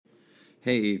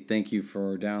Hey, thank you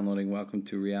for downloading Welcome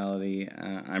to Reality.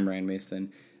 I'm Ryan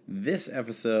Mason. This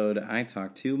episode, I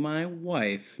talked to my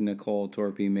wife, Nicole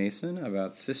Torpy Mason,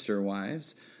 about Sister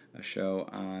Wives, a show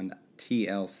on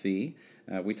TLC.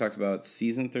 We talked about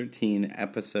Season 13,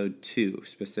 Episode 2,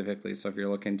 specifically. So if you're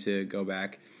looking to go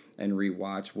back and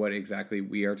rewatch what exactly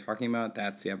we are talking about,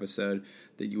 that's the episode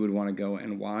that you would want to go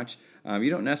and watch. You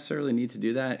don't necessarily need to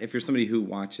do that. If you're somebody who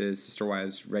watches Sister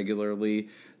Wives regularly,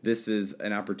 this is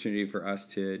an opportunity for us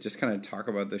to just kind of talk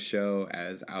about the show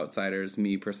as outsiders.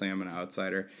 Me, personally, I'm an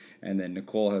outsider. And then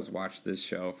Nicole has watched this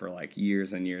show for like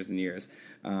years and years and years.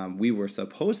 We were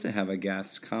supposed to have a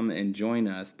guest come and join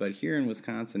us, but here in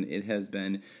Wisconsin, it has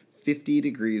been 50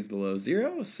 degrees below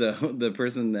zero. So the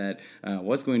person that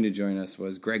was going to join us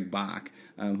was Greg Bach,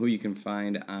 who you can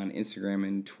find on Instagram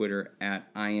and Twitter at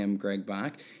I am Greg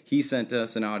Bach. He sent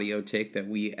us an audio take that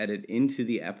we edit into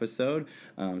the episode.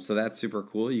 So that's super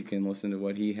cool. You can listen to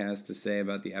what he has to say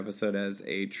about the episode as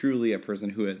truly a person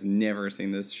who has never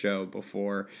seen this show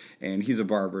before. And he's a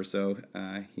barber, so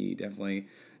he definitely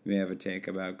may have a take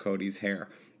about Cody's hair.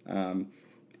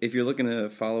 If you're looking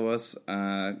to follow us,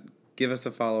 give us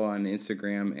a follow on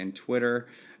Instagram and Twitter.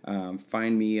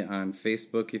 Find me on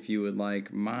Facebook if you would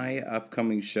like. My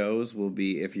upcoming shows will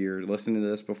be, if you're listening to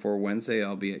this before Wednesday,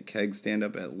 I'll be at Keg Stand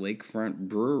Up at Lakefront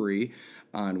Brewery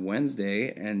on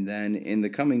Wednesday. And then in the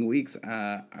coming weeks,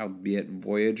 I'll be at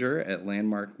Voyager at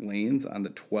Landmark Lanes on the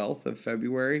 12th of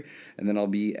February. And then I'll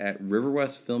be at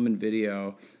Riverwest Film and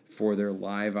Video for their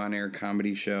live on-air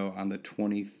comedy show on the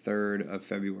 23rd of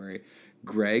February.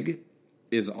 Greg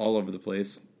is all over the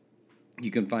place. You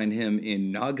can find him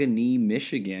in Naugatuck,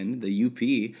 Michigan, the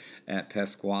UP, at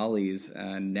Pasquale's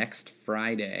next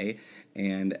Friday,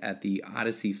 and at the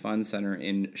Odyssey Fun Center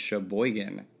in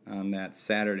Sheboygan on that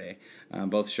Saturday.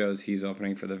 Both shows he's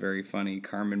opening for the very funny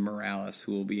Carmen Morales,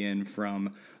 who will be in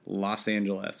from Los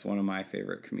Angeles, one of my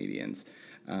favorite comedians.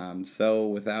 So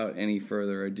without any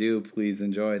further ado, please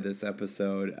enjoy this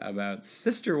episode about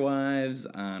Sister Wives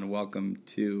on Welcome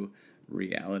to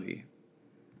Reality.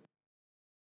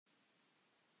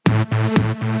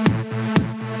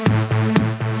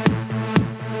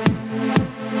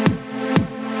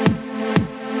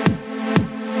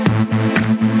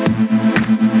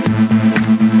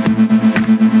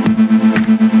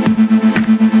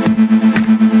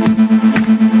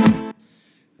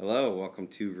 Hello, welcome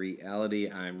to Reality.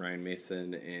 I'm Ryan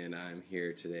Mason, and I'm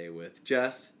here today with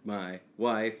just my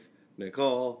wife,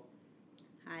 Nicole.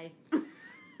 Hi.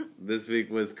 This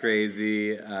week was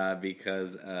crazy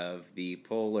because of the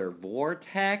polar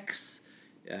vortex.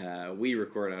 We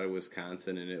record out of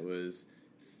Wisconsin, and it was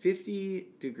 50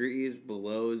 degrees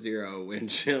below zero wind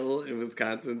chill in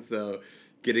Wisconsin, so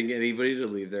getting anybody to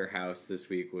leave their house this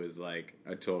week was like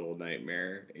a total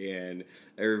nightmare, and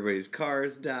everybody's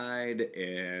cars died,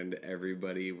 and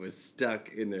everybody was stuck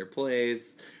in their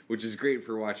place, which is great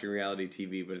for watching reality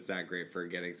TV, but it's not great for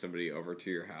getting somebody over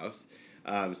to your house.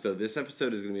 So this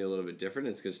episode is going to be a little bit different.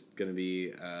 It's just going to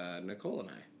be Nicole and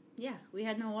I. Yeah, we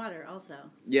had no water also.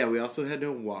 Yeah, we also had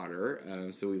no water,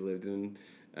 so we lived in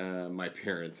my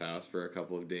parents' house for a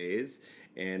couple of days,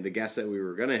 and the guest that we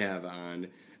were going to have on,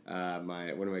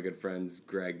 one of my good friends,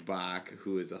 Greg Bach,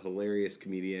 who is a hilarious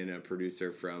comedian, a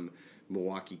producer from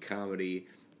Milwaukee Comedy,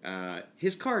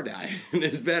 his car died and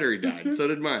his battery died. So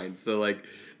did mine. So, like,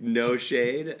 no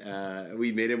shade.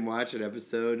 We made him watch an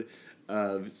episode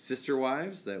of Sister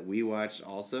Wives that we watched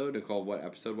also. Nicole, what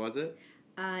episode was it?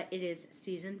 It is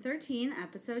Season 13,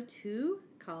 Episode 2,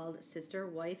 called Sister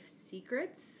Wife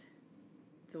Secrets.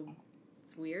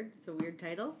 It's weird. It's a weird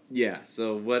title. Yeah,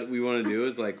 so what we want to do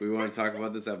is, we want to talk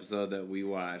about this episode that we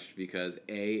watched because,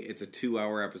 A, it's a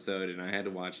 2-hour episode, and I had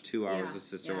to watch 2 hours of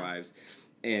Sister Wives,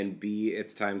 and B,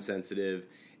 it's time sensitive,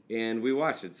 and we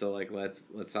watched it. So,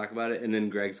 let's talk about it, and then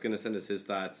Greg's going to send us his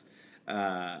thoughts,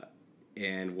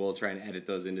 and we'll try and edit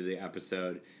those into the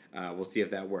episode. We'll see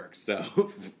if that works. So,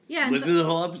 listen to the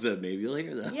whole episode. Maybe you'll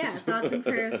hear those. Yeah, thoughts and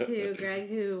prayers to Greg,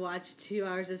 who watched 2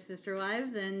 hours of Sister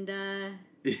Wives, and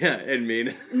yeah, and may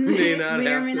not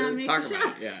have to talk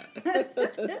about it.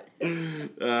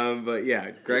 Yeah. But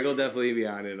yeah, Greg will definitely be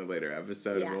on in a later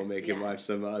episode, and we'll make him watch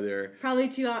some other. Probably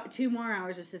two more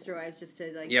hours of Sister Wives just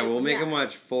to Yeah, we'll make him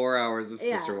watch 4 hours of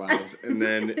Sister Wives, and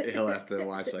then he'll have to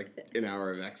watch an hour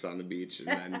of X on the beach, and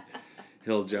then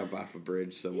he'll jump off a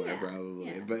bridge somewhere probably.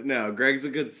 Yeah. But no, Greg's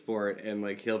a good sport, and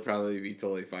he'll probably be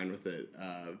totally fine with it.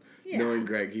 Yeah. Knowing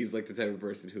Greg, he's like the type of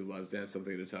person who loves to have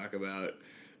something to talk about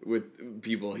with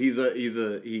people.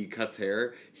 He cuts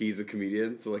hair. He's a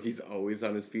comedian, so like he's always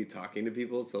on his feet talking to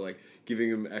people. So like giving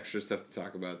him extra stuff to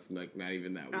talk about is like not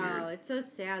even that weird. Oh, it's so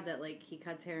sad that like he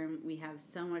cuts hair and we have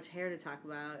so much hair to talk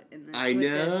about in this. I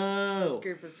know this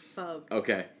group of folk.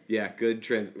 Okay, yeah, good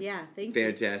Yeah, thank you. you.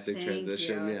 Fantastic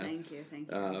transition. You. Yeah, Thank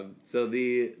you. So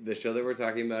the show that we're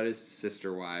talking about is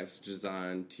Sister Wives, which is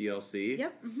on TLC.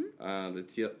 Yep.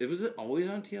 Mm-hmm. Was it always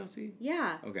on TLC?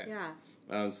 Yeah. Okay.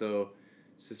 Yeah. So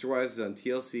Sister Wives is on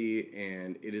TLC,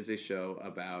 and it is a show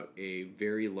about a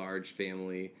very large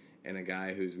family and a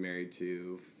guy who's married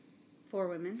to 4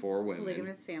 women. 4 women.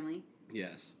 Polygamous family.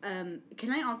 Yes.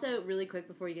 Can I also, really quick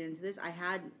before you get into this,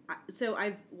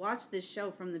 I've watched this show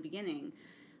from the beginning,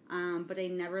 but I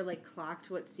never, like,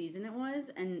 clocked what season it was,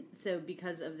 and so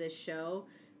because of this show,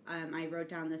 I wrote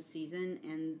down this season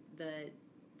and the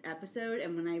episode,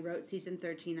 and when I wrote season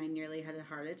 13, I nearly had a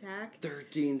heart attack.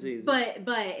 13 seasons. But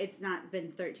it's not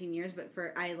been 13 years, but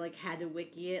I, like, had to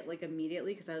wiki it, like,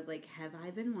 immediately, because I was like, have I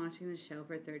been watching this show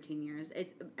for 13 years?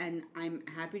 And I'm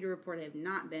happy to report I have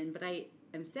not been, but I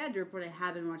am sad to report I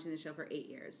have been watching the show for 8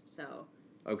 years, so...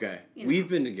 Okay. You know. We've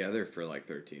been together for like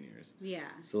 13 years. Yeah.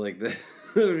 So like that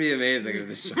would be amazing if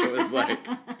the show was like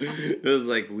it was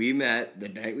like we met the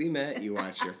night we met, you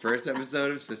watched your first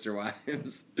episode of Sister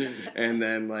Wives, and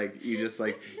then like you just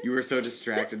like you were so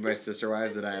distracted by Sister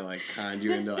Wives that I like conned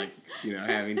you into like, you know,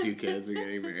 having 2 kids and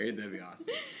getting married. That'd be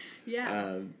awesome.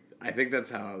 Yeah. I think that's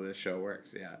how the show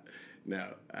works, yeah.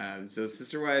 No. So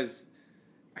Sister Wives,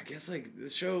 I guess like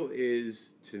the show is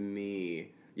to me.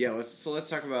 Yeah, let's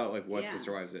talk about like what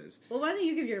Sister Wives is. Well, why don't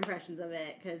you give your impressions of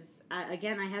it? Because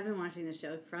again, I have been watching the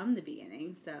show from the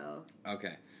beginning. So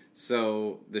okay,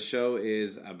 so the show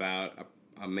is about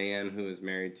a man who is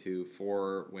married to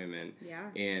 4 women. Yeah.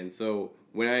 And so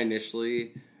when I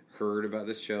initially heard about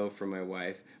this show from my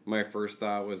wife, my first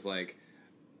thought was like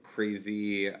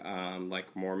crazy,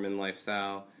 like Mormon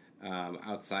lifestyle.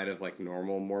 Outside of like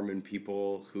normal Mormon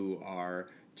people who are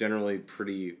generally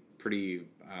pretty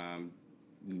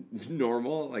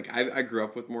normal. Like I grew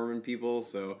up with Mormon people,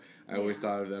 so I always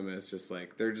thought of them as just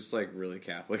like they're just like really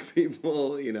Catholic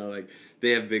people, you know, like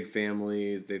they have big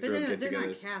families, they throw get-togethers. They're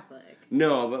not Catholic.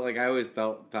 No, but like I always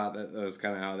thought that was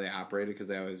kind of how they operated because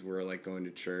they always were like going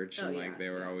to church and like they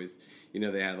were always, you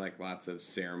know, they had like lots of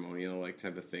ceremonial like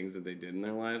type of things that they did in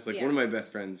their lives. Like one of my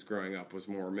best friends growing up was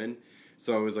Mormon,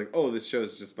 so I was like, oh, this show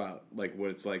is just about like what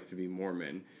it's like to be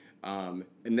Mormon.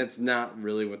 And that's not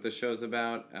really what the show's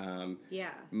about.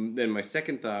 Then my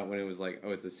second thought when it was like,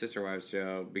 oh, it's a Sister Wives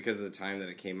show, because of the time that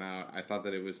it came out, I thought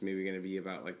that it was maybe going to be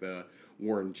about like the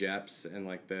Warren Jepps and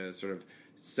like the sort of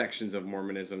sections of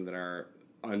Mormonism that are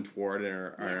untoward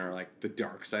and are like the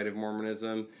dark side of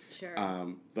Mormonism.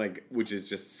 Sure. Like, which is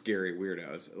just scary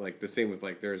weirdos. Like the same with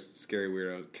like there's scary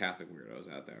weirdos, Catholic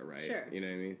weirdos out there, right? Sure. You know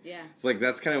what I mean? Yeah. So like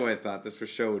that's kind of what I thought this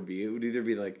show would be. It would either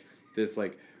be like this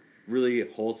like really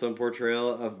wholesome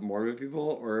portrayal of Mormon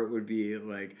people, or it would be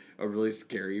like a really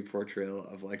scary portrayal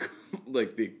of like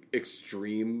like the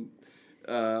extreme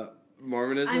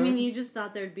Mormonism. I mean, you just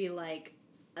thought there'd be like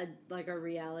a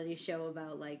reality show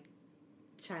about like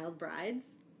child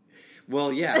brides.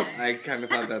 Well, yeah, I kind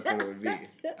of thought that's what it would be,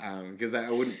 because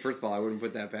I wouldn't. First of all, I wouldn't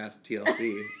put that past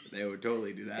TLC. They would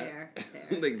totally do that. Fair.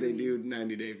 Like they do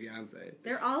 90 Day Fiancé.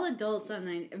 They're all adults on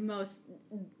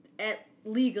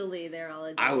legally, they're all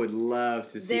adults. I would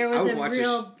love to see. There was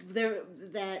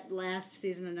that last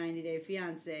season of 90 Day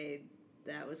Fiancé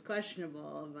that was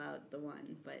questionable about the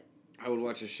one, but I would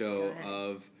watch a show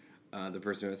of the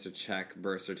person who has to check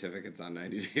birth certificates on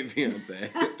 90 Day Fiancé.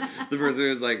 The person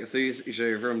who's like, so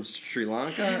you're from Sri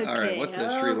Lanka? Okay, all right, what's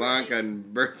a Sri Lankan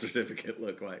birth certificate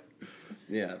look like?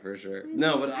 Yeah, for sure.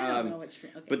 No, but I don't know which,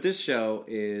 but this show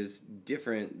is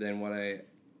different than what I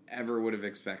ever would have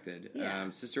expected.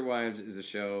 Yeah. Sister Wives is a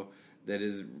show that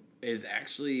is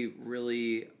actually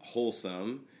really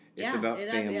wholesome. It's about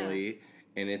family,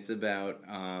 and it's about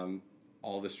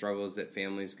all the struggles that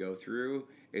families go through.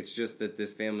 It's just that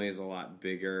this family is a lot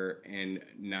bigger and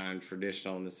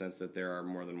non-traditional in the sense that there are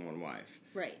more than one wife.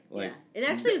 Right. Like, yeah. It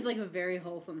actually is like a very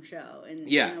wholesome show in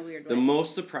a weird way. The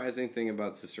most surprising thing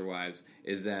about Sister Wives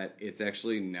is that it's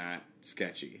actually not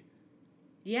sketchy.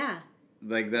 Yeah.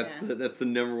 Like that's the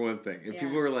number one thing. If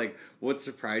people were like, "What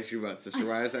surprised you about Sister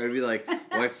Wives?" I would be like,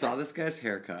 "Well, I saw this guy's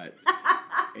haircut,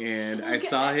 and I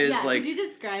saw his like." Could you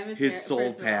describe his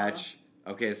soul patch?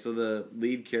 Okay, so the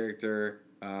lead character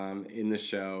in the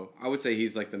show, I would say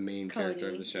he's like the main character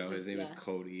of the show. His name is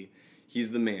Cody. He's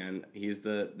the man. He's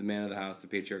the man of the house, the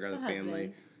patriarch of the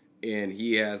family, and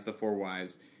he has the 4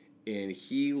 wives, and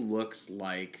he looks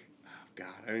like God,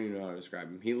 I don't even know how to describe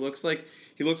him. He looks like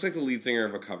the lead singer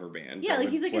of a cover band. Yeah, like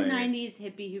he's like a 90s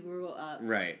hippie who grew up.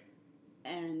 Right.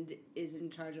 And is in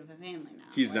charge of a family now.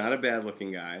 He's not a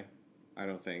bad-looking guy, I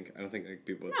don't think. I don't think like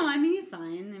people would No, I mean, he's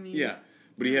fine. I mean... Yeah,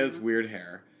 but he has weird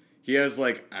hair. He has,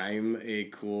 like, I'm a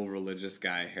cool religious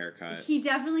guy haircut. He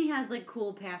definitely has, like,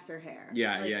 cool pastor hair.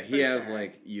 Yeah, like, yeah. He has,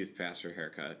 like, youth pastor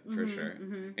haircut, for sure.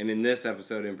 Mm-hmm. And in this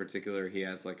episode in particular, he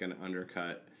has, like, an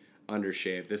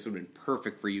undershave. This would have been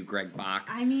perfect for you, Greg Bach.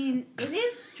 I mean, it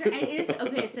is...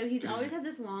 Okay, so he's always had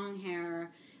this long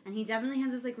hair, and he definitely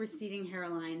has this, like, receding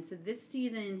hairline. So this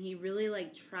season, he really,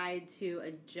 like, tried to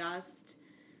adjust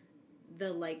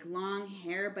the, like, long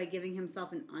hair by giving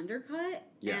himself an undercut.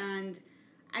 Yes. And...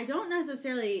 I don't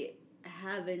necessarily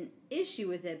have an issue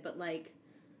with it, but, like...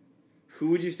 Who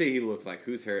would you say he looks like?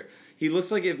 Whose hair? He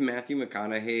looks like if Matthew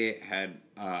McConaughey had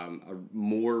a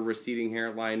more receding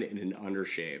hairline and an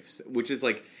undershave. Which is,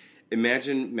 like,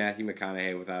 imagine Matthew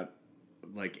McConaughey without,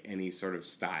 like, any sort of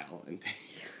style.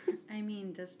 I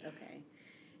mean, okay.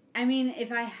 I mean,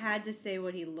 if I had to say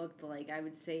what he looked like, I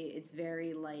would say it's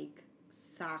very, like,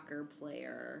 soccer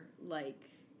player, like...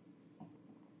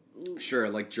 Sure,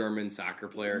 like German soccer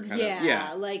player kind of.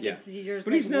 Yeah, like yeah. It's you're just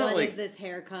but like, he's not, what like, is this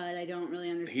haircut? I don't really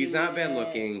understand. He's not bad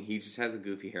looking. He just has a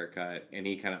goofy haircut, and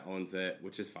he kind of owns it,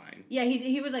 which is fine. Yeah,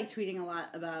 he was like tweeting a lot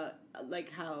about like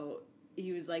how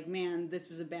he was like, man, this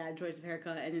was a bad choice of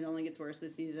haircut, and it only gets worse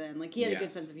this season. Like he had a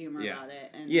good sense of humor about it.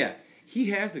 And yeah, he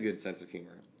has a good sense of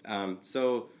humor.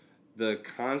 So the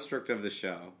construct of the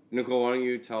show, Nicole, why don't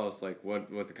you tell us like what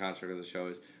the construct of the show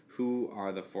is? Who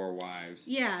are the four wives?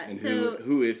 Yeah, and so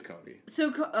who is Cody?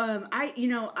 So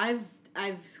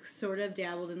I've sort of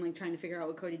dabbled in like trying to figure out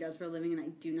what Cody does for a living, and I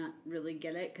do not really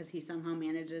get it because he somehow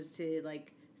manages to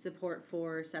like support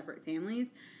 4 separate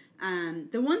families.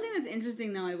 The one thing that's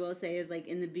interesting though, I will say, is like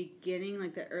in the beginning,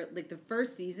 like the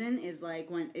first season is like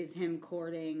him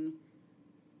courting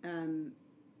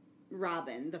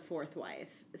Robin, the 4th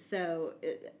wife. So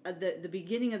the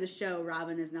beginning of the show,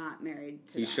 Robin is not married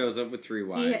to He them. shows up with 3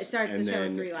 wives. He starts the show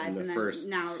with 3 wives, in the and first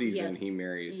then now season he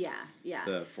marries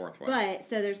the 4th wife. But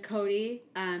so there's Cody,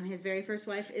 his very first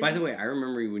wife. By the way, I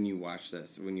remember when you watched the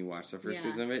first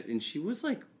season of it, and she was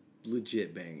like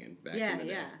legit banging back in the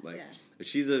day. Like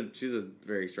she's a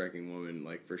very striking woman,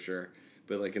 like for sure.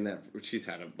 But like in that, she's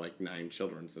had like 9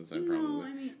 children since then, probably.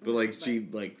 I mean, but like she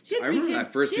I remember kids.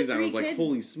 that first season, I was kids. like,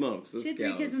 holy smokes, this She had gal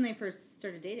 3 kids when they first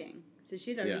started dating, so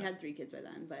she'd already had 3 kids by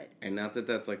then. But and not that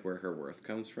that's like where her worth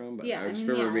comes from, but yeah, I just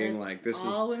remember being like, this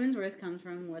all women's worth comes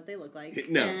from what they look like.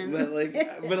 No, but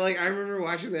like I remember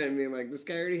watching that and being like, this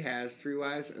guy already has 3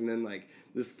 wives, and then like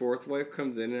this 4th wife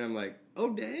comes in, and I'm like,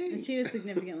 oh dang. And she was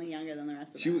significantly younger than the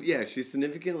rest of them. She's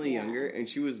significantly younger, and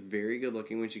she was very good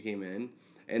looking when she came in.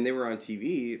 And they were on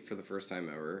TV for the first time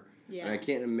ever. Yeah. And I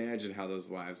can't imagine how those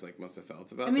wives like must have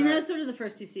felt about that. I mean, that was sort of the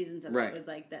first 2 seasons of it. Was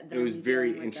like that. It was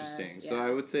very interesting. So I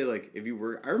would say like if you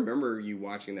were, I remember you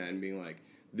watching that and being like,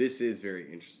 this is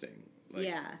very interesting.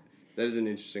 Like, that is an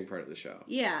interesting part of the show.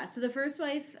 Yeah. So the first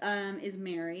wife is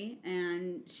Mary,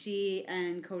 and she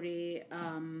and Cody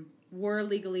were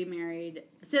legally married.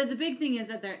 So the big thing is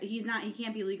that he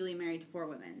can't be legally married to 4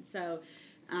 women. So.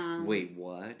 Wait,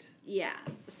 what? Yeah.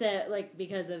 So, like,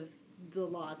 because of the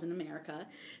laws in America.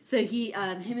 So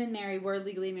him and Mary were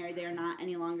legally married. They are not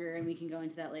any longer, and we can go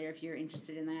into that later if you're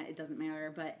interested in that. It doesn't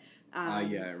matter, but...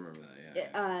 yeah, I remember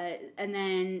that, yeah. And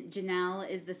then Janelle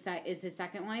is his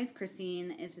second wife,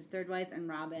 Christine is his 3rd wife, and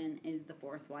Robin is the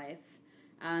 4th wife.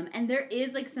 And there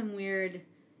is, like, some weird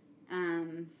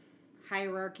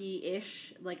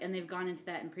hierarchy-ish, like, and they've gone into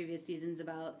that in previous seasons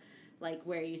about... like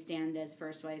where you stand as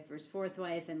 1st wife versus 4th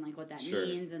wife, and like what that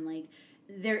means, and like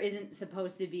there isn't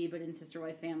supposed to be, but in sister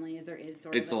wife families there is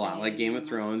sort of. It's a lot like Game of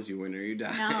Thrones. You win or you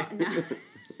die. No.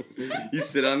 You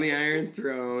sit on the Iron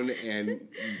Throne, and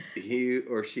he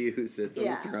or she who sits on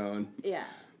the throne. Yeah.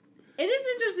 It is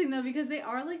interesting though because they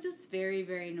are like just very,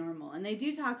 very normal, and they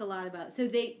do talk a lot about. So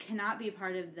they cannot be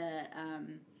part of the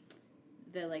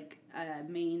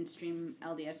mainstream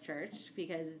LDS church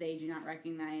because they do not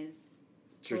recognize.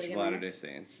 Church of Latter-day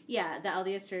Saints. Yeah, the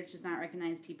LDS Church does not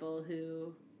recognize people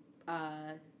who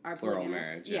are plural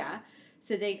marriage. Yeah,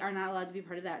 so they are not allowed to be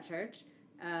part of that church.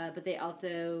 But they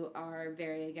also are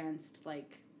very against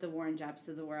like the Warren Jeffs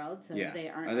of the world. So they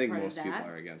aren't. I think part most of that.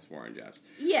 people are against Warren Jeffs.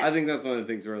 Yeah, I think that's one of the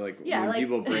things where like when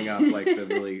people bring up like the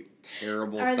really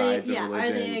terrible sides of religion.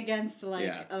 Are they against like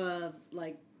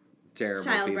terrible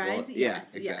child people? brides?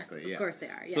 Yes, exactly. Yes, of course they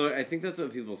are. Yes. So I think that's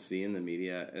what people see in the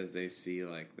media as they see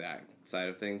like that side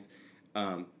of things.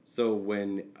 So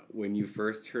when you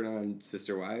first turn on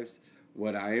Sister Wives,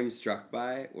 what I am struck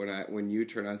by when you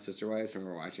turn on Sister Wives when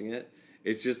we're watching it,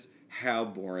 it's just how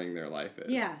boring their life is.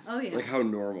 Yeah. Oh, yeah. Like how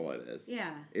normal it is.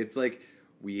 Yeah. It's like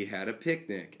we had a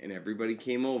picnic and everybody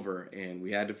came over and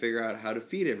we had to figure out how to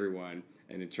feed everyone.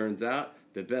 And it turns out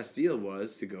the best deal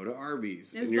was to go to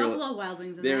Arby's. There's Buffalo Wild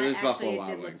Wings in that. There's Actually, Buffalo it Wild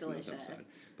did look Wings in this delicious. episode.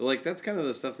 But, like, that's kind of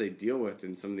the stuff they deal with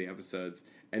in some of the episodes.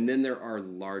 And then there are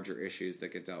larger issues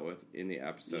that get dealt with in the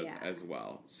episodes as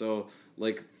well. So,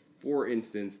 like, for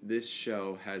instance, this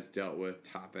show has dealt with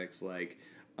topics like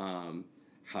how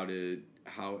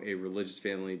a religious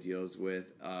family deals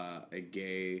with a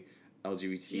gay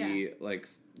LGBT like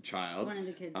child. One of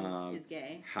the kids is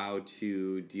gay. How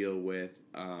to deal with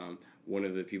one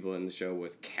of the people in the show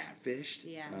was catfished.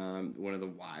 Yeah. One of the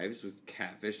wives was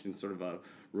catfished in sort of a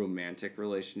romantic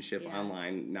relationship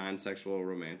online, non-sexual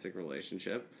romantic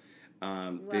relationship.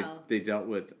 They dealt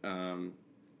with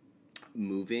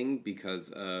moving because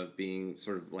of being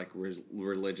sort of like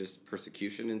religious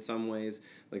persecution in some ways.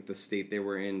 Like the state they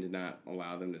were in did not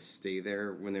allow them to stay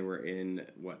there when they were in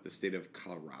the state of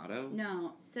Colorado?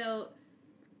 No. So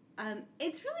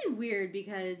it's really weird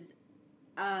because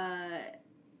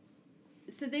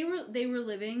so they were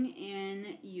living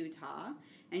in Utah,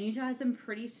 and Utah has some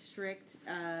pretty strict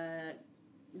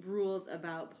rules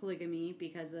about polygamy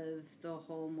because of the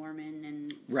whole Mormon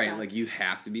and right, stuff. like you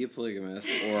have to be a polygamist,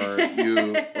 or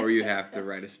you have to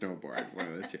ride a snowboard, one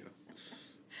of the two.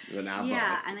 But not both.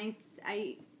 And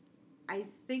I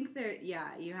think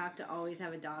you have to always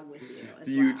have a dog with you.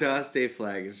 The Utah state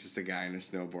flag is just a guy on a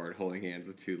snowboard holding hands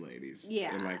with two ladies.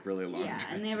 Yeah, in like really long dresses.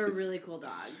 And they have a really cool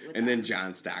dog. And then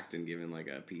John Stockton giving like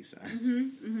a peace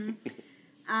sign.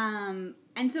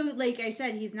 And so, like I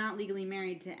said, he's not legally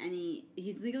married to any.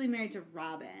 He's legally married to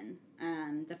Robin,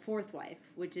 the fourth wife,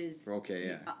 which is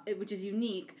which is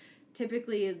unique.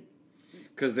 Typically,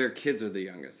 because their kids are the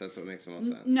youngest. That's what makes the most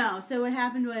sense. No, so what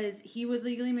happened was he was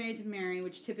legally married to Mary,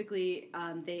 which typically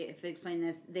if they explain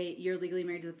this, you're legally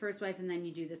married to the first wife, and then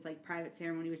you do this like private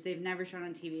ceremony, which they've never shown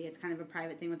on TV. It's kind of a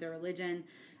private thing with their religion.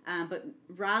 But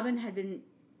Robin had been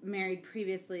married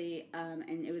previously,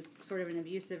 and it was sort of an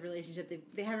abusive relationship.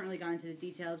 They haven't really gone into the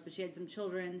details, but she had some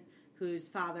children whose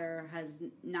father has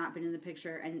not been in the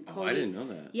picture. And Cody, I didn't know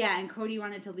that. Yeah, and Cody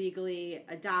wanted to legally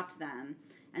adopt them,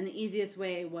 and the easiest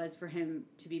way was for him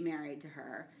to be married to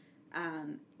her,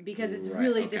 because it's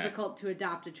really difficult to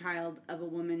adopt a child of a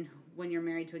woman when you're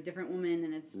married to a different woman,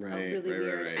 and it's really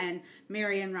weird. Right. And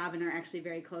Mary and Robin are actually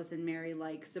very close, and Mary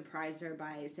like surprised her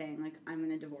by saying like, "I'm going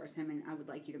to divorce him, and I would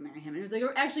like you to marry him." And it was like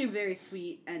actually a very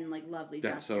sweet and like lovely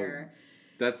gesture.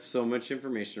 That's so much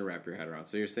information to wrap your head around.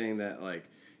 So you're saying that like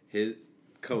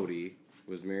Cody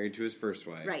was married to his first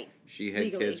wife, right? She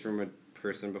had kids from a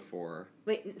person before.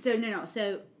 Wait, so no.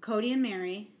 So Cody and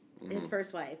Mary, his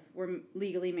first wife, were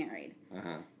legally married.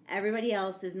 Everybody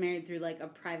else is married through like a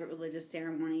private religious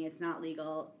ceremony. It's not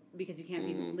legal because you can't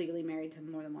be legally married to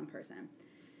more than one person.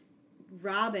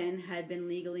 Robin had been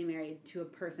legally married to a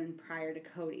person prior to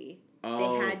Cody. They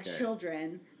had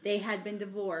children. They had been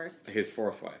divorced. His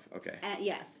fourth wife, okay.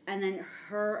 Yes. And then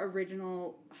her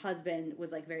original husband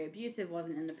was like very abusive,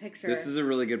 wasn't in the picture. This is a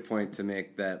really good point to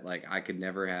make that like I could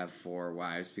never have 4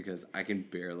 wives because I can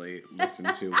barely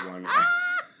listen to one wife.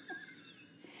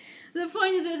 The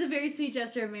point is, it was a very sweet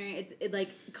gesture of Mary. It's like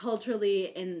culturally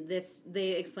in this, they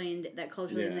explained that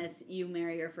culturally in this, you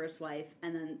marry your first wife,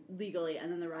 and then legally,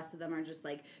 and then the rest of them are just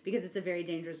like, because it's a very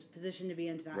dangerous position to be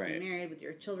in, to not be married with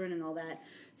your children and all that.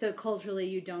 So culturally,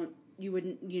 you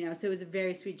wouldn't, so it was a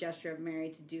very sweet gesture of Mary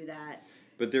to do that.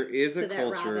 But there is a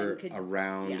culture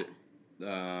around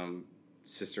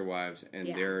sister wives and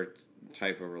their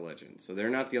type of religion. So they're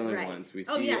not the only ones. We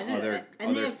see other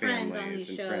families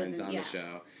and friends on the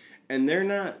show. And they're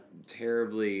not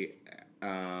terribly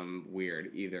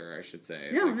weird either, I should say.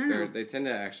 No. They tend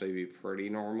to actually be pretty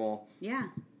normal. Yeah.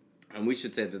 And we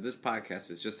should say that this podcast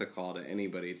is just a call to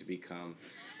anybody to become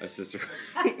a sister.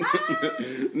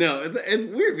 No,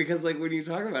 it's weird because like when you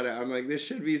talk about it, I'm like, this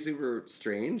should be super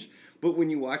strange. But when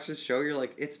you watch this show, you're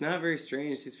like, it's not very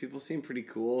strange. These people seem pretty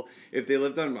cool. If they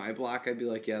lived on my block, I'd be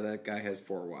like, yeah, that guy has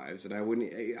 4 wives, and I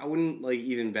wouldn't like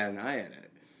even bat an eye at it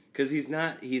because he's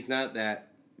not that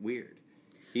weird.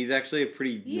 He's actually a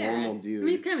pretty normal dude. I mean,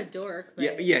 he's kind of a dork.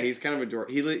 But... Yeah, he's kind of a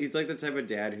dork. He's like the type of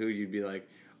dad who you'd be like,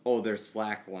 oh, they're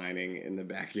slacklining in the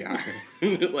backyard.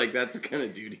 Like, that's the kind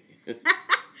of dude he is.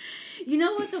 You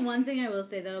know what? The one thing I will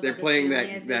say though, about they're playing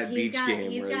that beach game.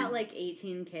 He's got like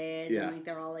 18 kids, and like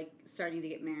they're all like starting to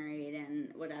get married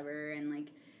and whatever. And like,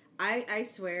 I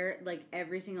swear, like,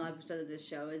 every single episode of this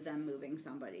show is them moving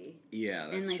somebody. Yeah,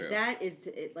 that's true. true. That is,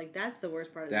 that's the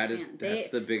worst part of this. That's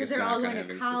the biggest. Because they're all going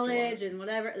to college and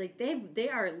whatever. Like, they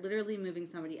are literally moving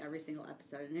somebody every single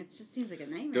episode, and it just seems like a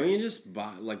nightmare. Don't you just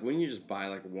buy, like, wouldn't you just buy,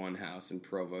 like, one house in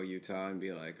Provo, Utah, and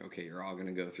be like, okay, you're all going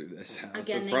to go through this house?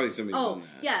 Again, probably somebody's done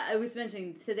that. Yeah, I was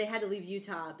mentioning, so they had to leave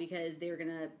Utah because they were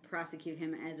going to prosecute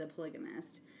him as a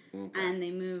polygamist. Okay. And they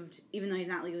moved, even though he's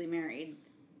not legally married.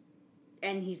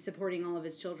 And he's supporting all of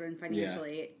his children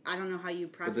financially. Yeah. I don't know how you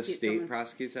prosecute But the state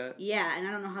prosecutes that? Yeah, and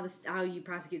I don't know how you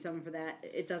prosecute someone for that.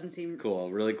 It doesn't seem...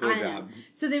 Cool, really cool job.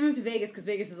 So they moved to Vegas because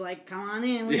Vegas is like, come on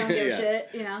in, we don't give a shit,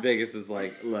 you know? Vegas is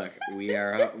like, look, we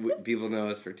are... people know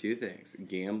us for two things.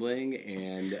 Gambling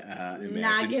and...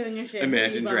 not giving a shit.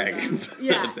 Imagine Dragons.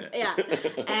 Yeah, that's it. Yeah.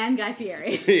 And Guy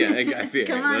Fieri. Yeah, and Guy Fieri.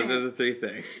 Come on Those are the three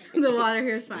things. The water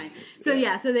here is fine. So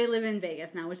so they live in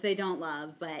Vegas now, which they don't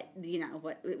love, but, you know,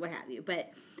 what have you.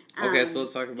 But... okay, so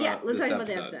let's talk about let's this talk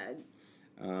episode.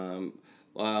 About the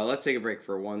episode. Let's take a break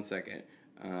for 1 second.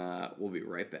 We'll be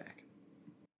right back.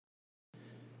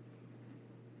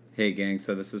 Hey, gang.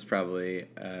 So this is probably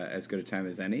as good a time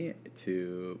as any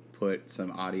to put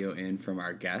some audio in from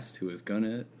our guest who is going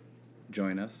to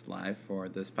join us live for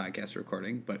this podcast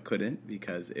recording, but couldn't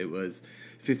because it was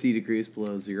 50 degrees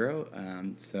below zero.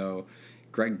 So...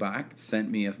 Greg Bach sent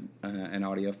me an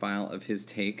audio file of his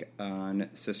take on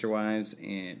Sister Wives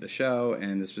and the show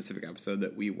and the specific episode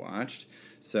that we watched.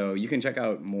 So you can check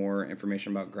out more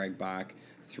information about Greg Bach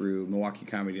through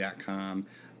MilwaukeeComedy.com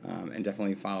and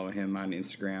definitely follow him on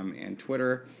Instagram and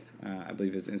Twitter. I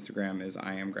believe his Instagram is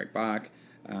I am Greg Bach.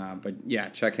 But yeah,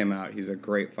 check him out. He's a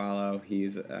great follow.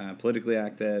 He's politically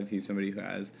active. He's somebody who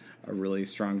has a really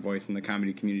strong voice in the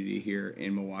comedy community here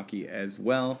in Milwaukee as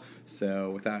well. So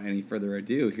without any further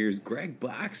ado, here's Greg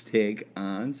Bach's take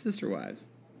on Sister Wives.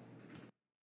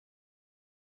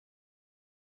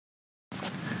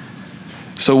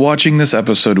 So watching this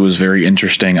episode was very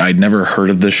interesting. I'd never heard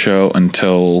of this show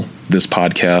until this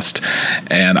podcast,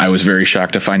 and I was very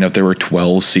shocked to find out there were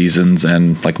 12 seasons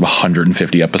and like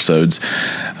 150 episodes.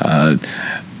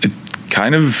 It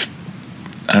kind of,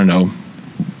 I don't know,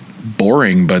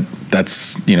 boring, but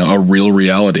that's, you know, a real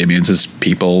reality. I mean, it's just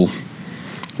people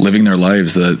living their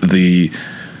lives. The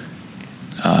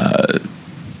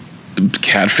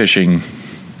catfishing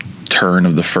turn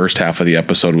of the first half of the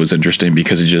episode was interesting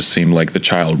because it just seemed like the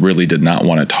child really did not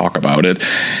want to talk about it,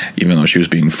 even though she was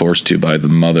being forced to by the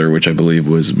mother, which I believe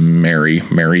was Mary.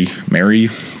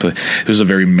 But it was a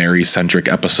very Mary-centric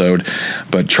episode,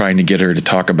 but trying to get her to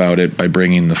talk about it by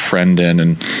bringing the friend in,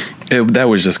 and that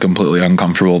was just completely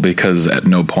uncomfortable because at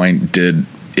no point did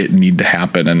it need to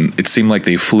happen, and it seemed like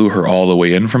they flew her all the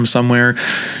way in from somewhere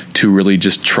to really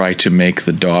just try to make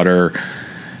the daughter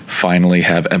finally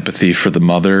have empathy for the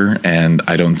mother, and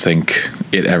I don't think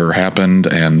it ever happened,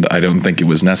 and I don't think it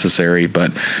was necessary,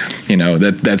 but you know,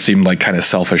 that seemed like kind of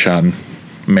selfish on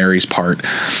Mary's part.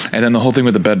 And then the whole thing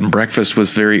with the bed and breakfast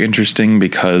was very interesting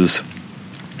because,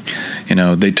 you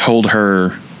know, they told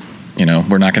her, you know,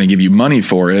 we're not going to give you money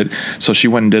for it, so she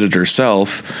went and did it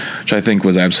herself, which I think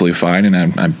was absolutely fine,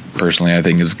 and I personally I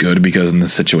think is good, because in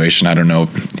this situation, I don't know,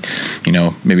 you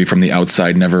know, maybe from the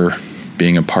outside, never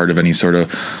being a part of any sort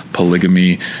of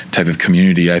polygamy type of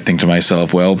community, I think to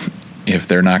myself, well, if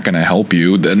they're not going to help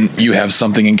you, then you have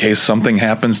something in case something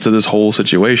happens to this whole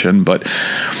situation. But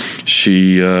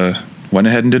she went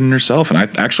ahead and did it herself, and I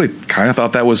actually kind of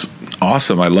thought that was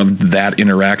awesome. I loved that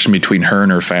interaction between her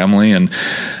and her family, and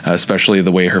especially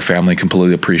the way her family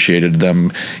completely appreciated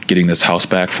them getting this house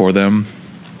back for them.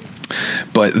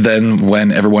 But then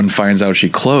when everyone finds out she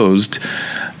closed,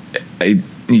 I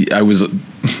was...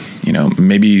 You know,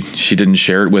 maybe she didn't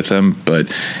share it with them,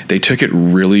 but they took it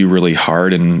really, really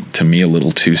hard, and to me a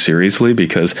little too seriously,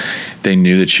 because they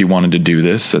knew that she wanted to do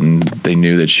this, and they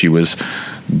knew that she was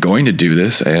going to do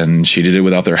this, and she did it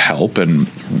without their help. And,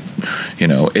 you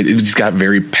know, it just got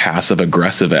very passive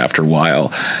aggressive after a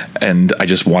while. And I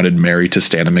just wanted Mary to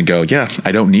stand up and go, yeah,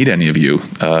 I don't need any of you.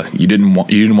 You didn't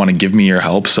want to give me your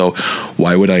help, so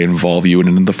why would I involve you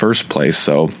in the first place?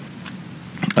 So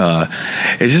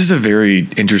it's just a very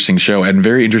interesting show, and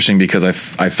very interesting because I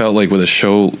felt like with a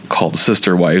show called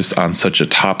Sister Wives on such a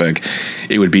topic,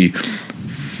 it would be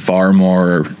far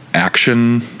more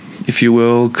action, if you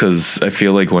will, because I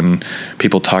feel like when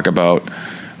people talk about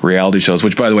reality shows,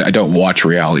 which by the way, I don't watch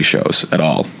reality shows at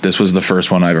all. This was the first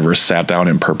one I've ever sat down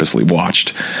and purposely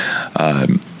watched. I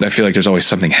feel like there's always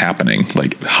something happening,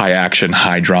 like high action,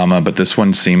 high drama, but this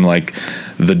one seemed like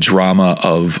the drama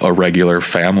of a regular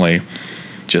family.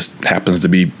 Just happens to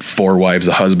be 4 wives,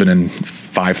 a husband, and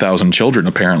 5,000 children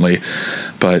apparently.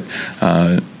 But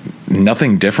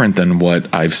nothing different than what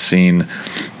I've seen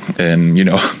in,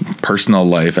 personal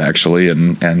life, actually,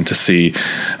 and to see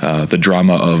the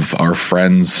drama of our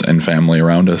friends and family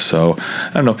around us. So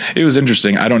I don't know. It was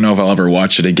interesting. I don't know if I'll ever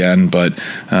watch it again, but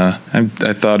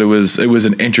I thought it was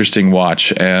an interesting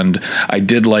watch, and I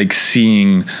did like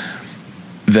seeing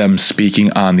them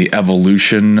speaking on the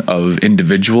evolution of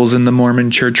individuals in the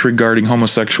Mormon Church regarding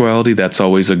homosexuality. That's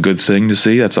always a good thing to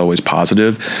see. That's always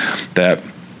positive. That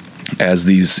as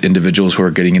these individuals who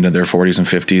are getting into their 40s and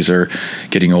 50s are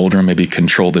getting older and maybe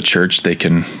control the church, they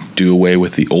can do away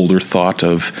with the older thought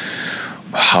of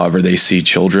however they see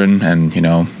children and,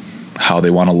 how they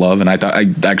want to love. And I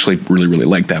actually really, really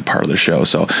liked that part of the show.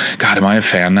 So, God, am I a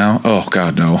fan now? Oh,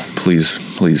 God, no. Please,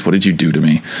 what did you do to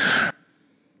me?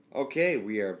 Okay,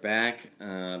 we are back.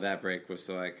 That break was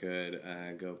so I could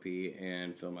go pee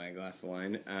and fill my glass of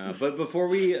wine. But before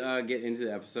we get into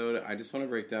the episode, I just want to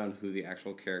break down who the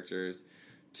actual characters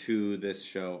to this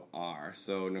show are.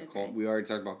 So Nicole, we already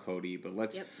talked about Cody, but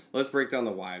let's break down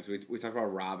the wives. We talked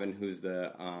about Robin, who's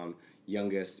the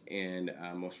youngest and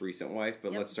most recent wife.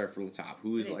 But let's start from the top.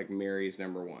 Who's like Mary's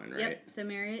number one, right? Yep. So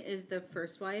Mary is the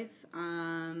first wife.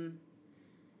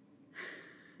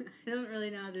 I don't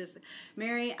really know how to.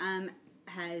 Mary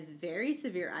has very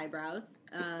severe eyebrows.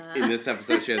 In this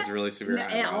episode, she has really severe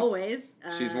eyebrows. Always.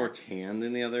 She's more tan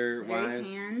than the other wives.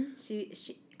 Very tan.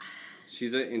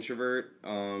 She's an introvert.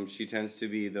 She tends to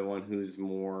be the one who's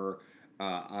more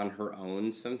on her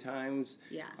own sometimes.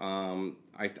 Yeah.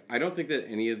 I don't think that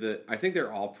any of the. I think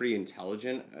they're all pretty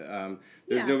intelligent.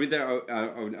 There's nobody that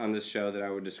on this show that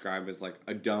I would describe as like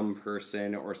a dumb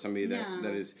person or somebody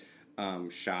that is.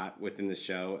 Shot within the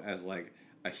show as like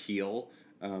a heel.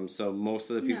 So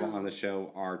most of the people on the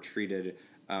show are treated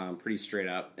pretty straight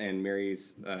up, and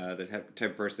Mary's the type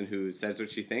of person who says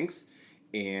what she thinks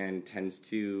and tends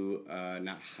to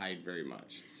not hide very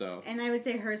much. So, and I would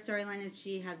say her storyline is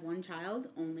she had one child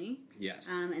only. Yes.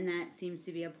 And that seems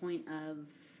to be a point of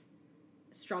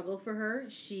struggle for her.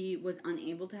 She was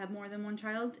unable to have more than one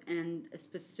child, and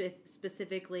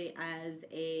specifically as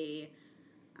a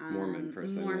Mormon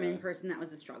person, that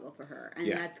was a struggle for her.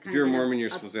 And that's kind if you're a Mormon, you're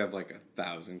supposed to have like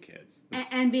 1,000 kids.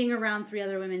 And being around 3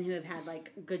 other women who have had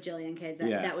like gajillion kids,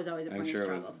 that was always a point of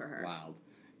struggle for her. Wild.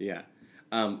 Yeah.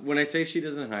 When I say she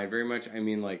doesn't hide very much, I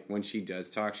mean like when she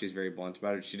does talk, she's very blunt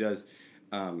about it. She does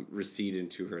recede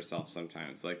into herself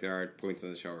sometimes. Like there are points in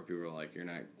the show where people are like, "You're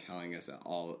not telling us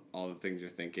all the things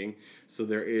you're thinking." So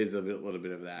there is little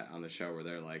bit of that on the show where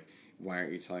they're like, why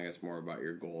aren't you telling us more about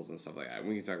your goals and stuff like that?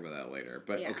 We can talk about that later.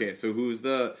 But okay, so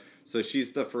so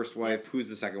she's the first wife. Yep. Who's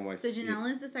the second wife? So Janelle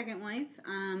is the second wife.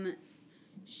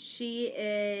 She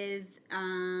is,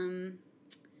 so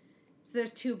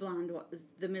there's 2 blonde,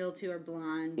 the middle 2 are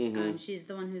blonde. Mm-hmm. She's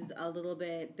the one who's a little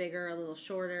bit bigger, a little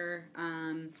shorter.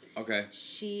 Okay.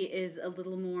 She is a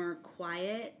little more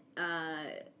quiet.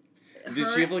 Did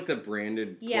she have like the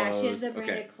branded clothes? Yeah, she has the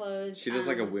branded clothes. She does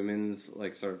like a women's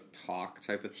like sort of talk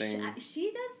type of thing.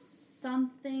 She does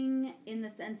something in the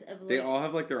sense of like, they all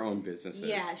have like their own businesses.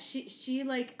 Yeah, she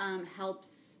like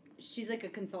helps. She's like a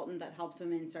consultant that helps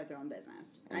women start their own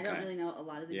business. Okay. I don't really know a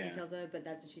lot of the details of it, but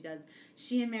that's what she does.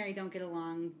 She and Mary don't get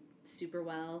along super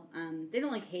well. They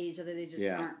don't like hate each other. They just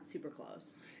aren't super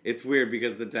close. It's weird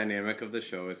because the dynamic of the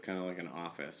show is kind of like an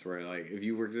office where like if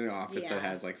you worked in an office that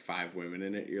has like 5 women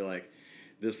in it, you're like,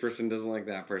 this person doesn't like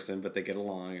that person, but they get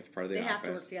along. It's part of the office. They have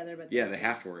to work together, but they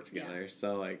have to work together. Yeah.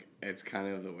 So like it's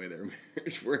kind of the way their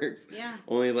marriage works. Yeah.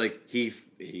 Only like he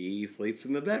sleeps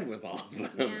in the bed with all of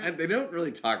them. Yeah. And they don't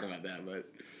really talk about that,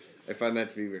 but I find that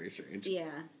to be very strange. Yeah.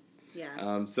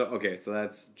 Yeah. So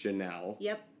that's Janelle.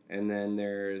 Yep. And then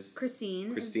there's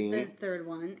Christine is the third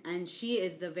one, and she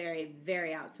is the very,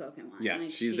 very outspoken one. Yeah,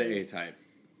 like she's the A-type.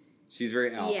 She's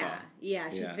very alpha. Yeah,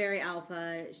 she's very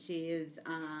alpha. She is.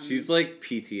 She's like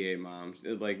PTA mom,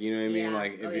 like you know what I mean.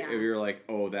 Like if you're like,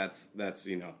 oh, that's that's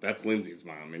Lindsay's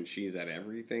mom, and she's at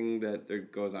everything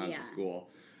that goes on at school,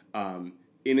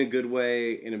 in a good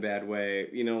way, in a bad way.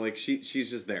 Like she's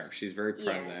just there. She's very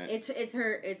present. Yeah,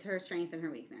 it's her strength and her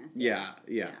weakness. Yeah.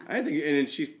 I think, and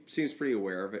she seems pretty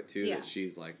aware of it too. That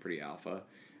she's like pretty alpha.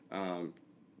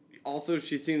 Also,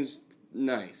 she seems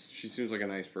nice. She seems like a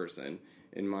nice person.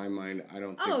 In my mind, I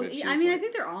don't think that she's I mean, I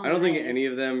think they're all I don't think any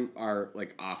of them are,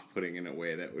 like, off-putting in a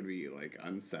way that would be, like,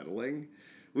 unsettling.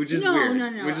 Which is No, weird.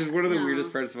 no, Which is one of the no.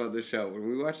 weirdest parts about this show. When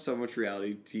we watch so much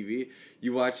reality TV,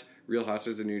 you watch Real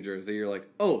Housewives of New Jersey, you're like,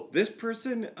 oh, this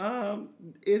person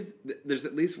is... There's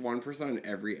at least one person on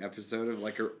every episode of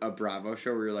like a Bravo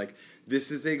show where you're like, this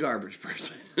is a garbage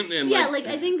person. And Yeah, like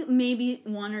I think maybe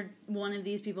one of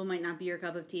these people might not be your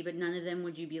cup of tea, but none of them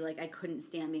would you be like, I couldn't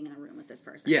stand being in a room with this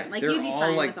person. Yeah, like they're you'd be all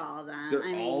fine like, with all of them. they're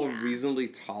I mean, all yeah. reasonably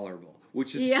tolerable,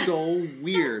 which is so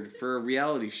weird for a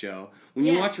reality show. When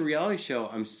you watch a reality show,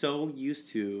 I'm so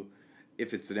used to,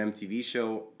 if it's an MTV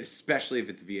show, especially if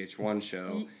it's a VH1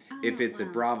 show, if it's a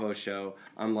Bravo show,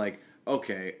 I'm like,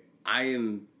 okay, I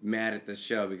am mad at this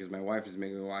show because my wife is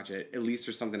making me watch it. At least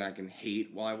there's something I can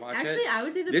hate while I watch it. Actually, I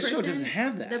would say this show doesn't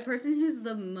have that. The person who's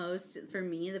the most, for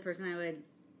me, the person I would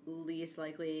least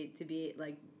likely to be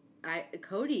like,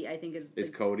 Cody, I think is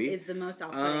Cody is the most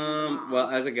off-putting. Well,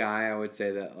 as a guy, I would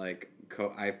say that like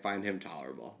I find him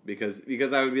tolerable because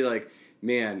I would be like,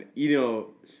 man, you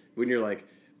know, when you're like,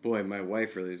 boy, my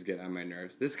wife really is getting on my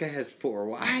nerves. This guy has 4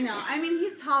 wives. I know. I mean,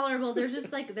 he's tolerable. There's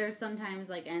just like there's sometimes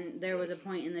like, and there was a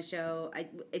point in the show. I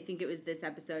think it was this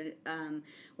episode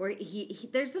where he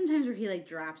there's sometimes where he like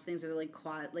drops things that are like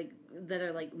that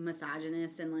are like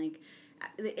misogynist and like.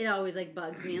 It always like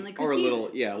bugs me and like Christine, or a little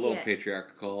yeah.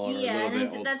 patriarchal or yeah, a little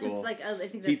bit old that's school. Just like I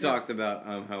think that's he talked about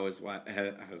how his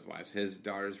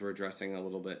daughters were dressing a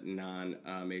little bit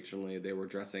non-matronly. They were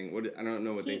dressing I don't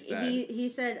know what they said. He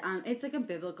said it's like a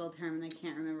biblical term and I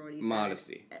can't remember what he said.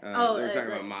 Modesty. They were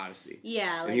talking about modesty.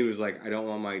 Yeah, and he was like, I don't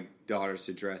want my daughters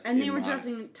to dress. And they were immodest.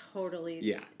 dressing totally.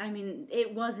 Yeah, I mean,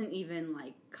 it wasn't even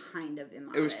like kind of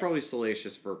immodest. It was probably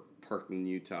salacious for Parkland,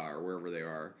 Utah, or wherever they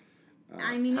are.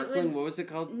 I mean, Parkland, what was it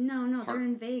called? No, they're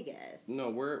in Vegas. No,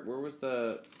 where was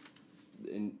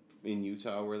in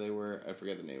Utah where they were? I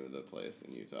forget the name of the place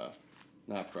in Utah.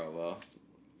 Not Provo.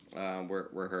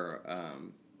 Where her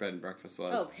bed and breakfast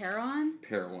was. Oh, Parowan?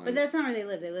 Parowan. But that's not where they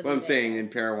live. They live But in I'm Vegas. saying in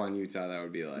Parowan, Utah, that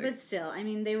would be like... But still, I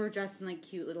mean, they were dressed in like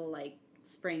cute little like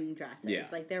spring dresses. Yeah.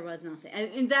 Like there was nothing,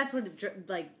 and that's what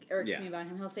like irks me about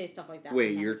him. He'll say stuff like that.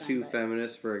 Wait, you're too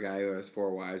feminist for a guy who has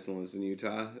 4 wives and lives in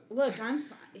Utah? Look,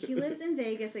 he lives in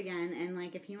Vegas again, and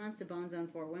like if he wants to bone zone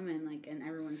 4 women, like, and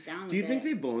everyone's down. Do you think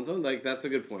they bone zone? Like that's a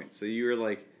good point. So you were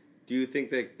like, do you think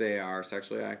that they are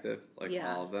sexually active? Like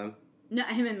all of them? No,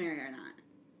 him and Mary are not.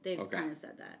 They've kind of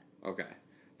said that. Okay,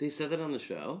 they said that on the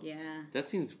show. Yeah, that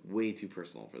seems way too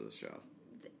personal for this show.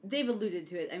 They've alluded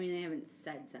to it. I mean, they haven't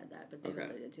said that, but they've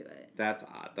alluded to it. That's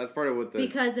odd. That's part of what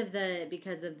because of the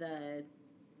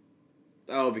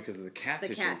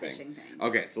catfishing thing.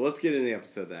 Okay, so let's get in the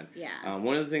episode then. Yeah.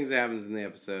 One of the things that happens in the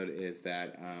episode is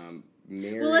that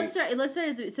Mary. Well, let's start.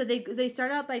 So they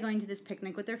start out by going to this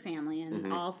picnic with their family,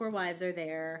 and all 4 wives are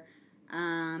there,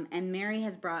 and Mary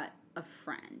has brought a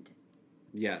friend.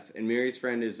 Yes, and Mary's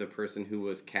friend is a person who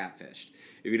was catfished.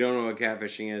 If you don't know what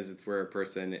catfishing is, it's where a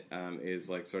person is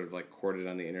like sort of like courted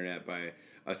on the internet by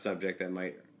a subject that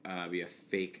might be a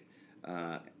fake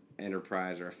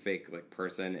enterprise or a fake like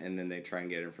person, and then they try and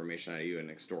get information out of you and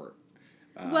extort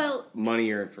money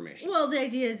or information. Well, the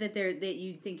idea is that that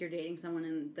you think you're dating someone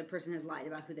and the person has lied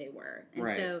about who they were,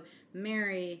 and so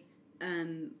Mary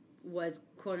was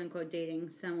quote unquote dating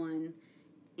someone.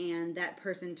 And that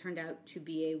person turned out to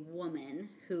be a woman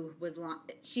who was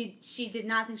she did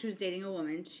not think she was dating a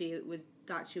woman. She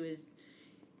thought she was.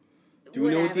 Do we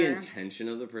know what the intention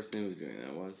of the person who was doing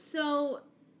that was? So,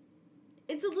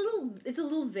 it's a little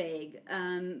vague.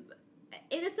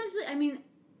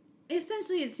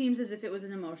 Essentially, it seems as if it was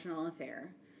an emotional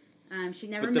affair. She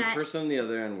never met... But the person on the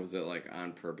other end, was it like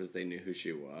on purpose? They knew who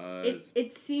she was?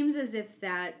 It seems as if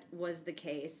that was the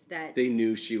case. That they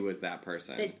knew she was that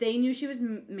person. That they knew she was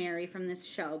Mary from this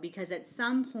show because at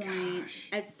some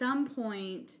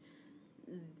point,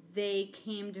 they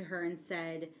came to her and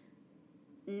said,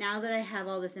 now that I have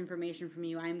all this information from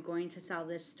you, I'm going to sell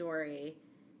this story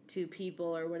to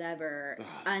people or whatever,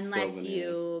 unless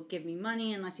you give me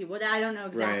money, unless you... I don't know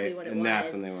exactly what it was. And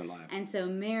that's when they went live. And so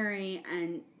Mary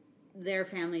and their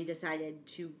family decided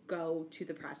to go to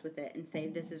the press with it and say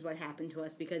this is what happened to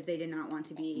us because they did not want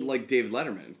to be like David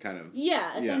Letterman kind of.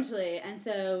 Yeah, essentially. Yeah. And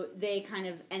so they kind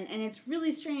of and it's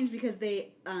really strange because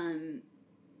they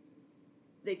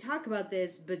talk about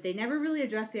this, but they never really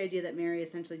address the idea that Mary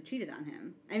essentially cheated on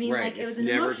him. I mean, like it was an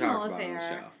emotional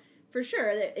affair. For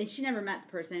sure. And she never met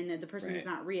the person. The person is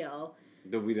not real.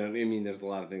 But we don't. I mean, there's a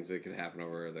lot of things that could happen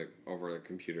over the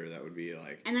computer that would be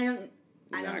like. And I don't.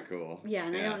 Not cool. Yeah,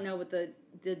 and I don't know what the.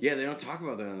 Yeah, they don't talk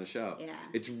about that on the show. Yeah,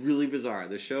 it's really bizarre.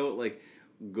 The show like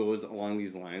goes along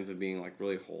these lines of being like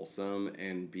really wholesome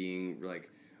and being like,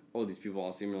 oh, these people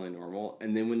all seem really normal,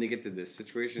 and then when they get to this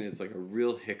situation, it's like a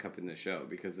real hiccup in the show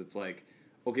because it's like,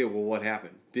 okay, well, what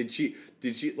happened? Did she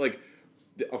like?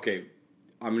 Okay,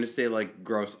 I'm gonna say like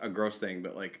a gross thing,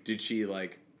 but like, did she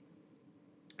like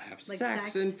have Like sex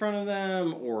sex? in front of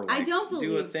them, or like I don't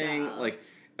do a believe thing so. like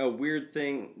a weird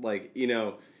thing, like, you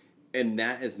know? And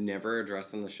that is never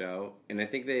addressed on the show. And I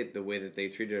think the way that they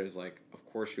treated it is like, of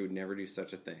course, she would never do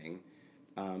such a thing.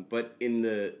 But in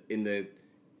the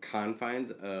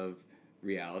confines of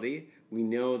reality, we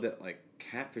know that like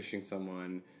catfishing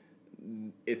someone,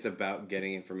 it's about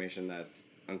getting information that's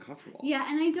uncomfortable. Yeah,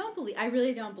 and I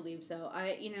really don't believe so.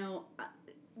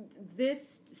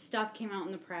 This stuff came out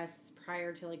in the press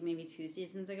prior to like maybe 2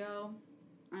 seasons ago,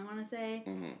 I want to say.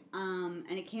 Mm-hmm.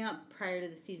 And it came out prior to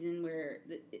the season where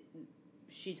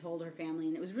she told her family,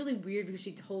 and it was really weird because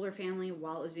she told her family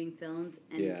while it was being filmed,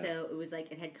 and so it was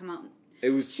like it had come out. It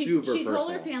was super She personal.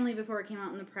 told her family before it came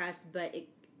out in the press, but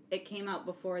it came out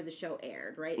before the show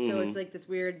aired, right? Mm-hmm. So it's like this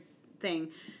weird thing.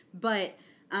 But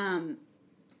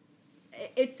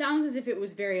it sounds as if it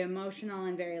was very emotional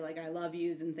and very like I love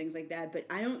yous and things like that, but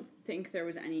I don't think there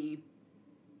was any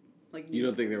like You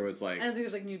don't think there was like... I don't think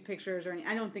there's like nude pictures or any.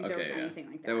 I don't think there was anything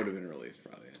like that. That would have been released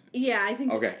probably. Yeah, I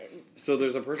think. Okay, so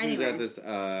there's a person who's Anyway. at this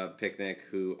picnic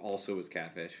who also was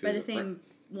catfish. By the same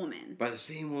woman. By the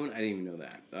same woman? I didn't even know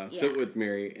that. Yeah. So with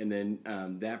Mary, and then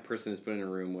that person is put in a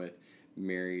room with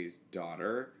Mary's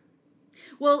daughter.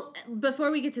 Well, before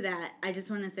we get to that, I just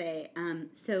want to say,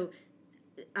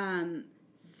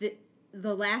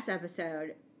 the last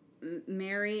episode,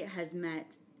 Mary has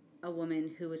met a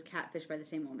woman who was catfished by the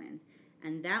same woman,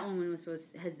 and that woman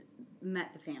has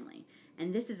met the family,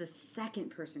 and this is a second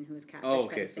person who was catfished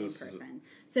by the same person.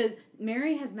 So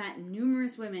Mary has met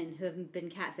numerous women who have been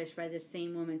catfished by this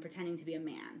same woman pretending to be a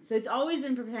man. So it's always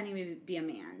been pretending to be a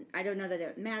man. I don't know that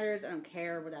it matters. I don't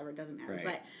care. Whatever, it doesn't matter.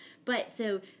 Right. But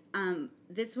so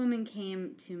this woman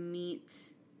came to meet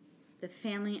the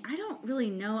family. I don't really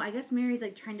know. I guess Mary's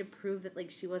like trying to prove that like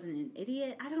she wasn't an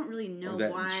idiot. I don't really know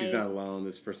why. She's not alone.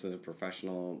 This person's a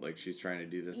professional. Like she's trying to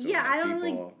do this. To Yeah, I don't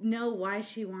people. really know why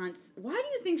she wants. Why do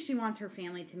you think she wants her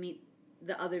family to meet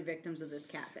the other victims of this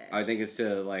catfish? I think it's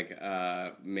to like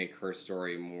make her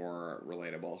story more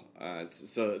relatable.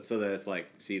 So that it's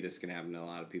like, see, this can happen to a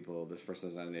lot of people. This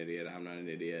person's not an idiot. I'm not an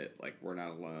idiot. Like we're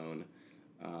not alone.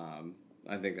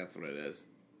 I think that's what it is.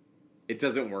 It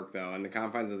doesn't work though. In the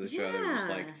confines of the show, they're just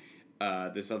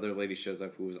like this other lady shows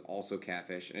up who was also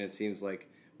catfish, and it seems like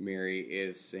Mary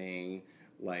is saying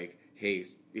like, "Hey,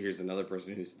 here's another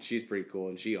person she's pretty cool,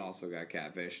 and she also got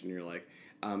catfish," and you're like,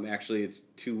 actually, it's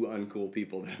two uncool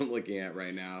people that I'm looking at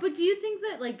right now. But do you think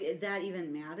that like that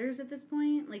even matters at this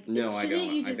point? Like, no, I don't.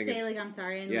 Shouldn't you I just think say like, "I'm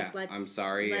sorry," and like, I'm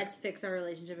sorry. Let's fix our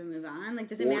relationship and move on. Like,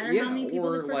 does it matter how many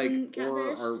people this person catfished?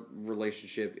 Or our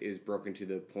relationship is broken to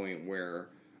the point where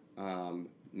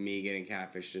me getting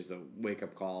catfished is a wake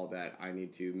up call that I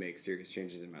need to make serious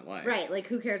changes in my life. Right, like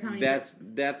who cares how many?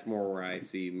 That's more where I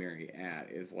see Mary at,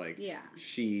 is like,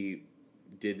 she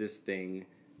did this thing,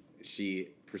 she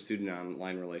pursued an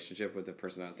online relationship with a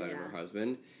person outside of her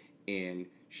husband, and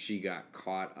she got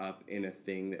caught up in a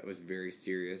thing that was very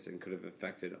serious and could have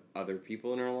affected other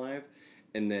people in her life,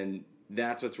 and then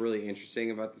that's what's really interesting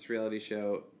about this reality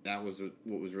show. That was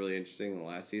what was really interesting in the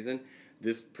last season.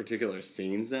 This particular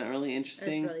scene's not really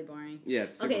interesting. It's really boring. Yeah,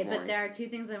 it's super boring. But there are two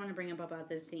things I want to bring up about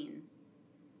this scene.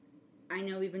 I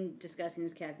know we've been discussing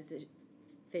this catfish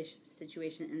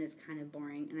situation, and it's kind of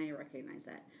boring, and I recognize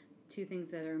that. Two things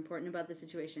that are important about the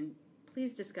situation.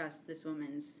 Please discuss this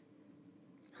woman's...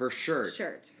 Her shirt.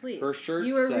 Please. Her shirt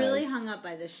You were says, really hung up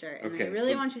by this shirt, and I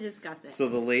really want you to discuss it. So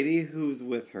the lady who's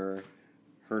with her,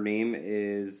 her name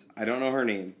is... I don't know her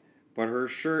name, but her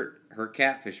shirt, her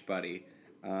catfish buddy...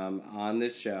 on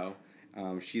this show,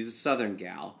 she's a Southern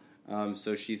gal,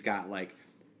 so she's got like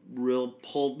real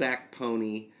pulled back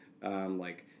pony,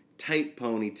 like tight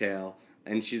ponytail,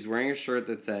 and she's wearing a shirt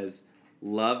that says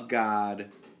 "Love God,"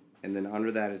 and then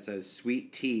under that it says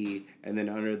 "Sweet Tea," and then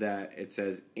under that it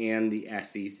says "and the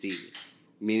SEC,"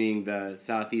 meaning the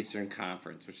Southeastern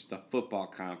Conference, which is a football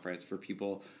conference for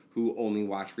people who only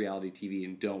watch reality TV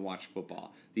and don't watch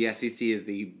football. The SEC is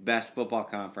the best football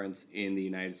conference in the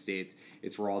United States.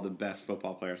 It's where all the best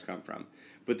football players come from.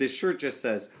 But this shirt just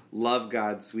says, "Love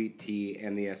God, Sweet Tea,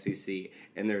 and the SEC."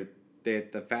 And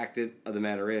the fact of the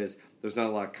matter is, there's not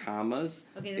a lot of commas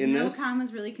in this.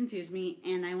 Commas really confused me,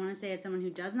 and I want to say as someone who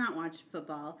does not watch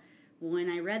football, when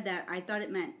I read that, I thought it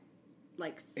meant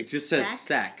like it just says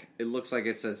sec. It looks like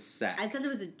it says sec. I thought it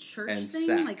was a church and thing.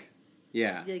 sec. Like,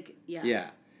 yeah. Yeah.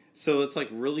 So it's like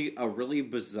a really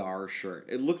bizarre shirt.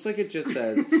 It looks like it just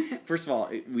says, first of all,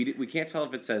 we can't tell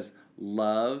if it says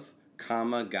 "Love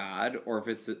comma God, or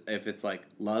if it's like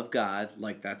love God,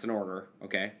 like that's an order,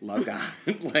 okay? Love God,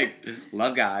 like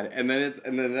love God, and then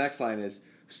the next line is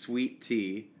sweet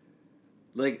tea,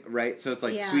 like right. So it's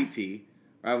like sweet tea.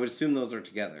 I would assume those are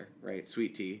together, right?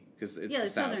 Sweet tea, because it's the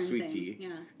style sweet tea.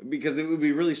 Yeah. Because it would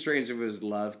be really strange if it was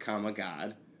love comma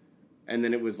God, and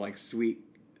then it was like sweet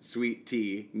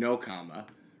tea, no comma,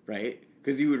 right?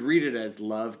 Because you would read it as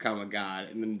love comma God,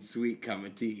 and then sweet comma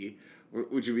tea,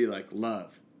 which would be like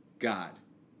love, God,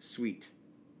 sweet,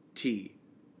 tea,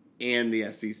 and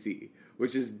the SEC,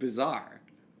 which is bizarre.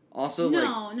 Also,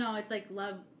 no, it's like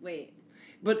love. Wait.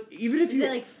 But even if is it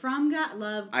like from God,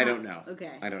 love? I don't know.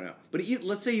 Okay. I don't know. But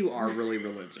let's say you are really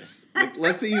religious. Like,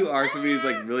 let's say you are somebody who's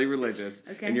like really religious,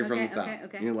 and you're from the South,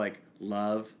 and you're like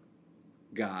love,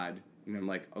 God, and I'm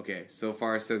like, okay, so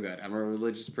far so good. I'm a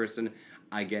religious person.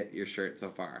 I get your shirt so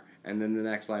far. And then the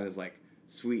next line is like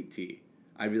sweet tea.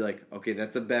 I'd be like, okay,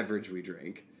 that's a beverage we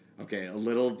drink. Okay, a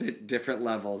little bit different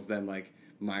levels than like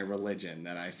my religion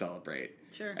that I celebrate.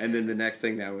 Sure. And then the next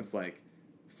thing now was like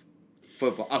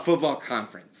a football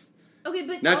conference. Okay,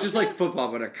 but not also, just like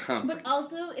football, but a conference. But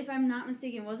also, if I'm not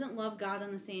mistaken, wasn't love God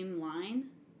on the same line?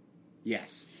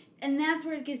 Yes. And that's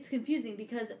where it gets confusing,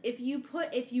 because if you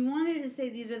wanted to say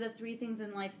these are the three things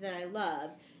in life that I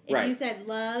love, if you said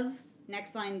love,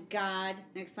 next line God,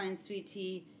 next line sweet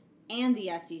tea, and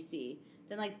the SEC,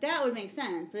 then like that would make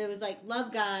sense. But it was like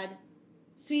love God,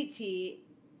 sweet tea,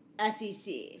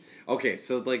 SEC. Okay,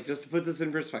 so like just to put this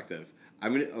in perspective,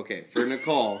 for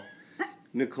Nicole.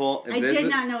 Nicole, I did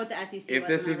not know what the SEC was. If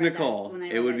this is Nicole,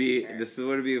 it would be. This is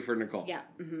what it'd be for Nicole. Yeah,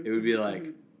 it would be like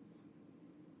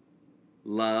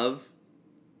love,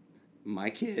 my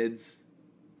kids,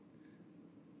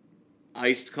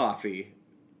 iced coffee,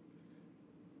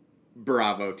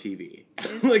 Bravo TV.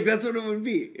 Like that's what it would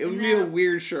be. It would be a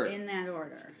weird shirt in that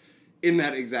order. In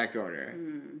that exact order.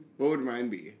 What would mine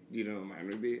be? Do you know what mine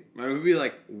would be? Mine would be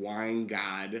like Wine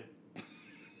God.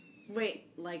 Wait,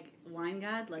 like Wine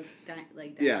God, Dionysus?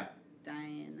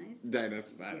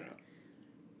 Dionysus, I don't know.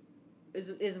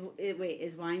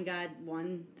 Is Wine God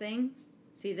one thing?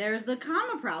 See, there's the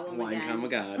comma problem Wine again. comma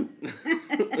God.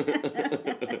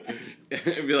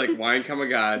 It'd be like Wine comma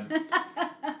God.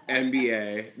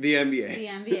 NBA. The NBA. The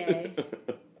NBA.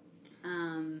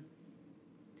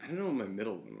 I don't know what my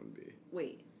middle one would be.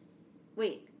 Wait.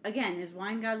 Again, is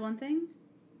Wine God one thing?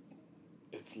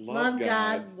 It's love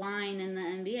God, wine, and the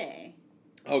NBA.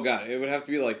 Oh God, it would have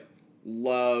to be like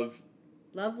love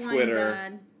wine, Twitter,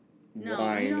 God. No,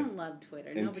 wine, you don't love Twitter.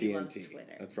 and Nobody TNT. Loves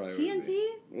Twitter. That's probably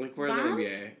TNT. Like we're in the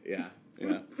NBA. Yeah.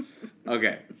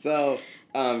 Okay, so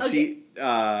where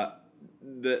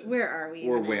are we?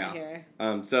 We're way off here.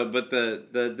 But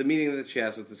the meeting that she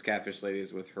has with this catfish lady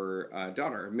is with her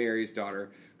daughter, Mary's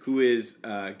daughter, who is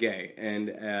gay,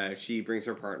 and she brings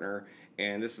her partner.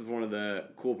 And this is one of the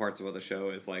cool parts about the show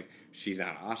is like she's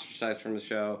not ostracized from the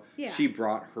show. Yeah. She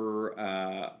brought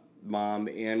her mom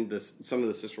and some of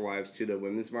the sister wives to the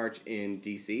Women's March in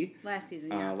DC last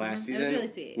season. Yeah. Last season, it was really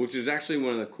sweet, which is actually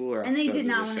one of the cooler. And they episodes did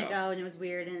not of the want to go, and it was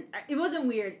weird, and it wasn't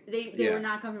weird. They were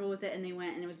not comfortable with it, and they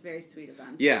went, and it was very sweet of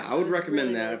them. Yeah, I would recommend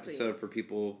really, that really episode for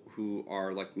people who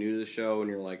are like new to the show, and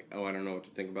you're like, oh, I don't know what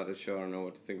to think about this show. I don't know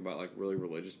what to think about like really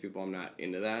religious people. I'm not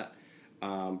into that.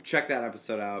 Check that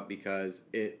episode out because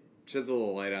it sheds a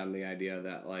little light on the idea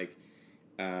that like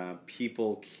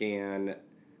people can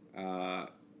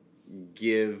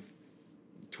give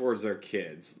towards their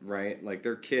kids, right? Like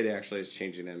their kid actually is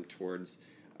changing them towards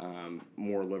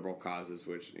more liberal causes,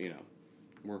 which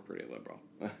we're pretty liberal.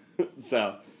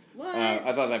 So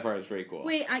I thought that part was pretty cool.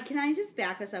 Wait, can I just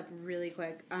back us up really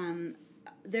quick?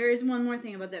 There is one more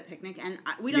thing about that picnic, and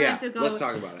we don't have to go. Let's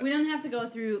talk about it. We don't have to go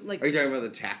through like. Are you talking about the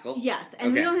tackle? Yes,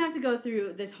 and we don't have to go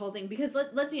through this whole thing because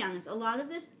let's be honest. A lot of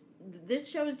this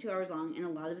show is 2 hours long, and a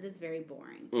lot of it is very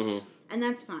boring, and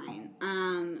that's fine.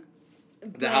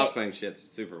 The house buying shit's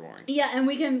super boring. Yeah, and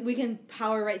we can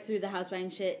power right through the house buying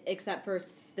shit, except for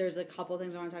there's a couple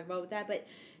things I want to talk about with that. But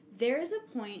there is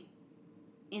a point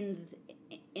in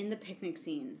the picnic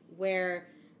scene where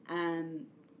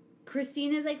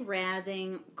Christine is like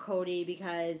razzing Cody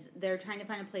because they're trying to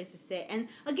find a place to sit. And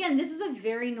again, this is a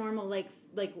very normal like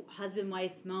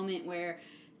husband-wife moment where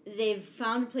they've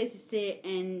found a place to sit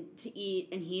and to eat,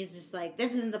 and he's just like,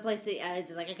 this isn't the place to eat. It's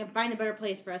just like, I can find a better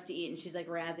place for us to eat. And she's like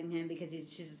razzing him because she's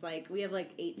just like, we have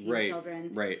like 18 children.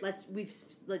 Right. Let's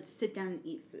sit down and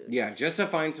eat food. Yeah, just to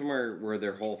find somewhere where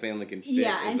their whole family can fit.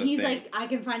 Yeah, and he's like, I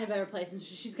can find a better place. And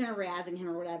she's kind of razzing him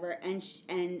or whatever. And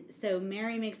so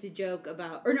Mary makes a joke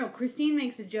about, or no, Christine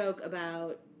makes a joke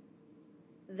about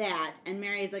that. And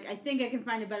Mary's like, I think I can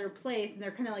find a better place. And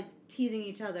they're kind of like teasing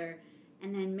each other.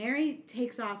 And then Mary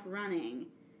takes off running,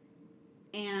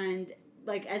 and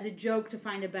like as a joke to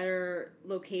find a better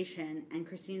location, and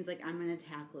Christine's like, I'm gonna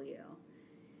tackle you.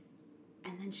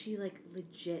 And then she like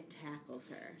legit tackles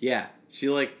her. Yeah, she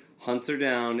like hunts her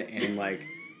down and like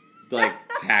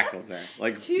tackles her.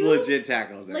 Like legit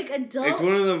tackles her. Like adult. It's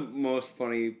one of the most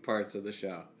funny parts of the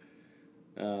show.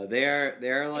 They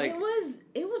are like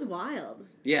it was wild.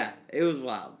 Yeah, it was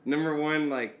wild. Number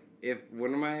one, like if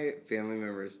one of my family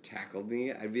members tackled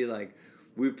me, I'd be like,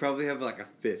 we'd probably have like a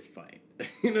fist fight.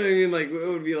 You know what I mean? Like it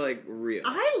would be like real.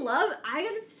 I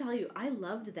gotta tell you, I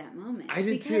loved that moment. I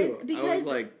did too. Because I was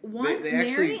like, they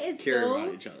actually care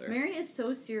about each other. Mary is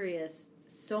so serious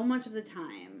so much of the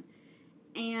time,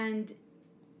 and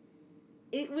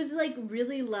it was like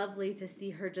really lovely to see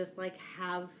her just like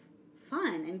have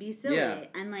fun and be silly. Yeah.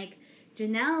 And like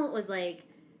Janelle was like,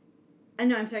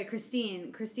 no, I'm sorry,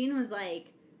 Christine. Christine was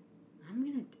like, I'm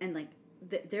gonna, and like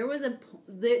there was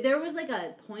like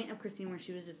a point of Christine where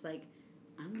she was just like,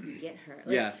 I'm gonna get her.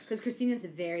 Like, yes. Because Christine is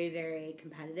very, very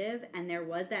competitive, and there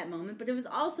was that moment, but it was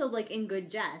also like in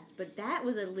good jest. But that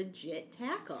was a legit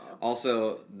tackle.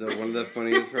 Also, one of the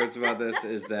funniest parts about this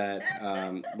is that,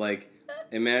 like,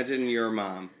 imagine your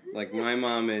mom. Like, my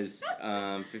mom is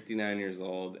 59 years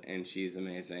old, and she's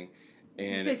amazing.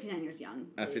 And 59 years young.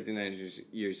 59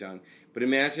 years young. But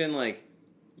imagine, like,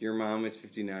 your mom is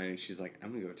 59 and she's like, I'm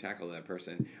going to go tackle that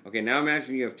person. Okay, now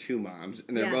imagine you have two moms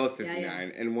and they're both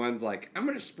 59 and one's like, I'm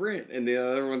going to sprint, and the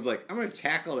other one's like, I'm going to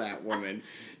tackle that woman.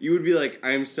 You would be like,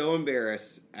 I'm so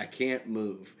embarrassed, I can't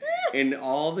move. And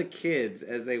all the kids,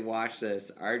 as they watch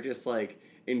this, are just like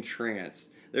entranced.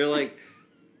 They're like,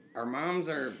 our moms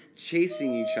are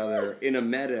chasing each other in a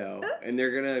meadow and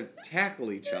they're going to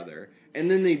tackle each other.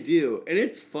 And then they do. And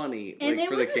it's funny, and like,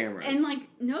 for the cameras. And like,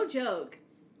 no joke.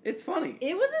 It's funny.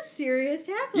 It was a serious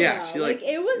tackle. Yeah, though. she like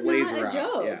it was lays not her a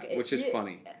joke. out. Yeah, which is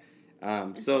funny.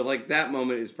 So like that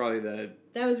moment is probably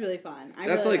that was really fun.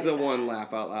 That's really like the one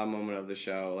laugh out loud moment of the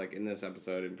show, like in this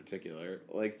episode in particular.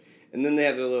 Like, and then they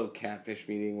have their little catfish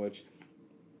meeting, which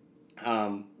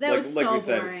that was so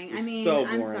boring. I mean, so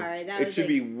I'm boring. sorry. It should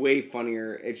be way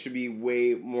funnier. It should be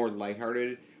way more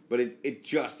lighthearted. But it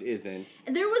just isn't.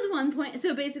 There was one point.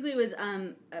 So basically, it was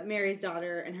Mary's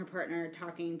daughter and her partner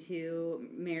talking to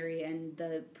Mary and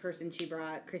the person she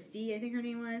brought, Christy, I think her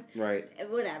name was. Right.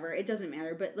 Whatever. It doesn't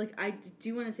matter. But like, I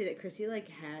do want to say that Christy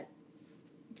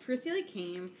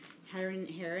came, had her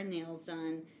hair and nails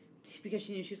done because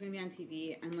she knew she was going to be on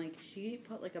TV, and like she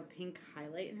put like a pink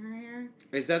highlight in her hair.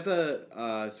 Is that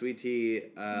the Sweet Tea?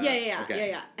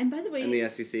 Yeah. And by the way, in the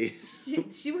SEC,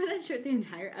 she wore that shirt the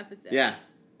entire episode. Yeah.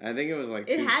 I think it was like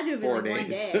it had to have been 4 like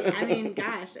days. 1 day. I mean,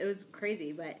 gosh, it was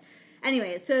crazy. But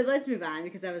anyway, so let's move on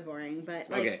because that was boring.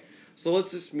 But like, okay, so let's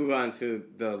just move on to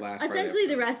the last. Essentially,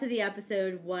 the rest of the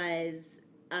episode was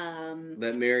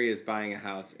that Mary is buying a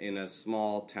house in a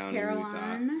small town in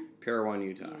Utah. Parowan,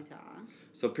 Utah.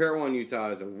 So Parowan,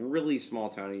 Utah is a really small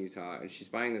town in Utah, and she's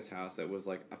buying this house that was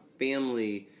like a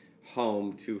family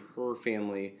home to her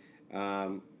family.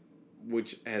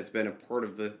 Which has been a part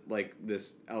of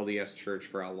this LDS church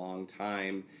for a long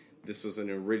time. This was an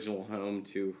original home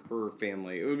to her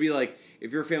family. It would be like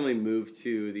if your family moved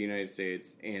to the United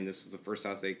States and this was the first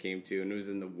house they came to, and it was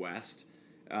in the West.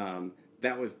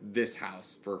 That was this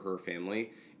house for her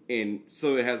family, and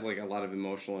so it has like a lot of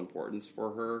emotional importance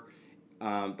for her.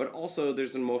 But also,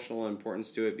 there's an emotional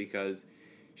importance to it because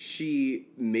she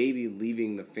may be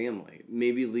leaving the family,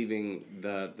 maybe leaving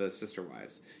the sister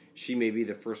wives. She may be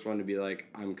the first one to be like,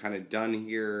 I'm kind of done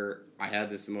here. I had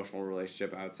this emotional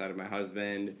relationship outside of my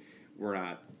husband. We're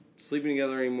not sleeping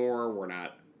together anymore. We're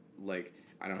not, like,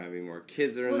 I don't have any more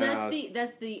kids that are in the house.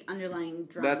 That's the underlying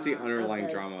drama. That's the underlying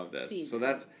drama of this. Season. So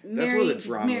that's Mary, where the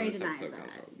drama Mary of this denies episode that.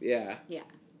 comes from. Yeah. Yeah.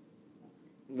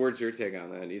 Where's your take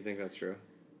on that? Do you think that's true?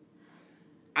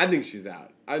 I think she's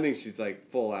out. I think she's,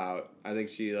 like, full out. I think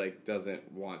she, like,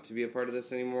 doesn't want to be a part of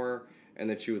this anymore. And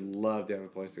that she would love to have a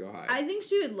place to go hide. I think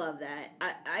she would love that.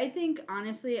 I think,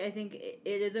 honestly, it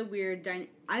is a weird...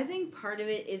 I think part of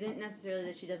it isn't necessarily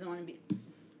that she doesn't want to be...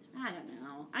 I don't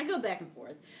know. I go back and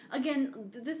forth. Again,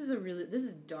 this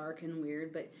is dark and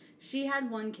weird, but she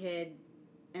had one kid,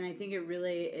 and I think it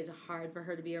really is hard for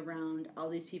her to be around all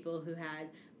these people who had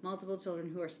multiple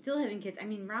children who are still having kids. I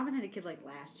mean, Robin had a kid, like,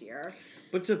 last year.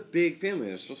 But it's a big family.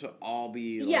 They're supposed to all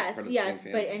be, like, part of the same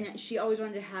family. But and she always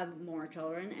wanted to have more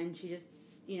children, and she just,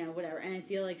 whatever. And I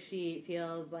feel like she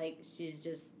feels like she's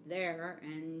just there,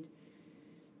 and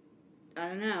I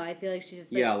don't know. I feel like she's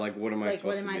just, like, what am I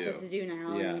supposed to do? What am I supposed to do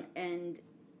now? Yeah. And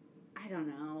I don't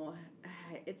know.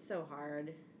 It's so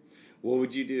hard. What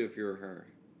would you do if you were her?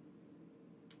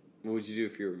 What would you do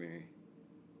if you were Mary?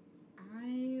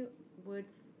 I would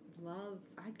love...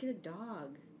 I'd get a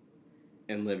dog.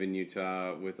 And live in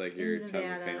Utah with, like, your tons of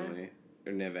Nevada. family.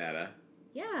 Or Nevada.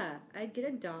 Yeah, I'd get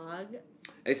a dog.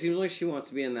 It seems like she wants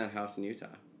to be in that house in Utah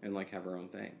and, like, have her own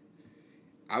thing.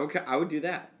 I would do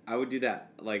that. I would do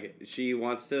that. Like, she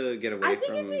wants to get away from I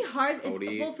think it's really hard.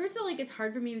 Cody. Well, first of all, like, it's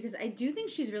hard for me because I do think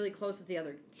she's really close with the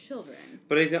other children.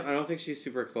 But I don't think she's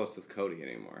super close with Cody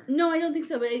anymore. No, I don't think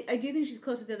so. But I do think she's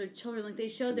close with the other children. Like, they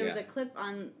showed... There was Yeah. a clip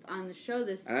on the show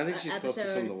this And I think she's episode. close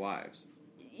to some of the wives.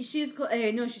 She's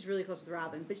I know she's really close with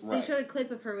Robin, but Right. they showed a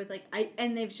clip of her with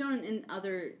and they've shown in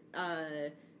other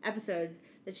episodes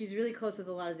that she's really close with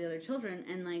a lot of the other children,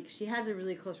 and like she has a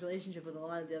really close relationship with a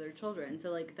lot of the other children. So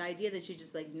like the idea that she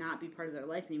just like not be part of their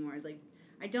life anymore is like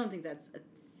I don't think that's a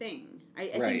thing.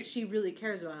 I Right. think she really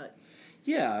cares about.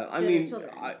 Yeah, I The mean,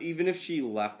 children. even if she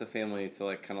left the family to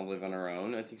like kind of live on her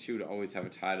own, I think she would always have a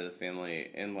tie to the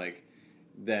family, and like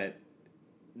that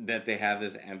they have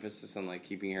this emphasis on like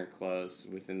keeping her close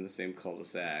within the same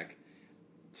cul-de-sac.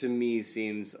 To me,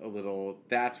 seems a little.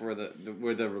 That's where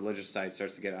the religious side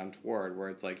starts to get untoward, where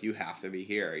it's like you have to be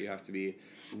here, you have to be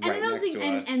And I right don't next think, to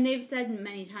us. and they've said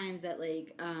many times that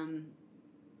like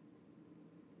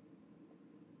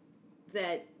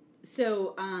that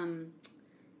so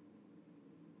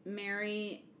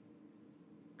Mary,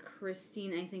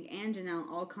 Christine, I think, and Janelle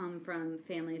all come from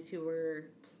families who were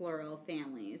plural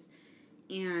families,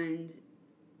 and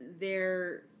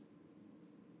their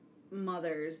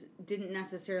mothers didn't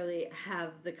necessarily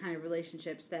have the kind of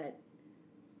relationships that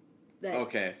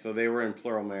Okay, so they were in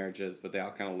plural marriages, but they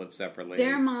all kind of lived separately.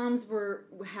 their moms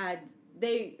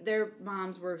their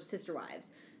moms were sister wives.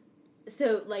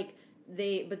 So like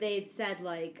they had said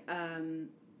like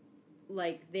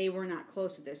they were not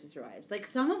close with their sister wives. Like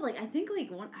some of like I think like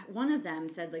one of them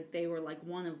said like they were like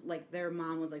one of like their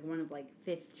mom was like one of like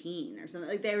 15 or something.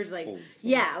 Like they were just like Holy smokes.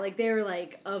 yeah, like they were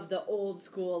like of the old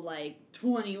school like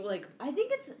 20 like I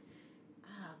think it's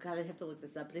oh god I'd have to look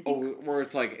this up. But I think where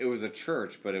it's like it was a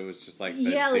church, but it was just like the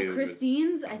yeah, like dude was-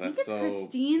 Christine's. I think that's it's so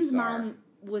Christine's bizarre. mom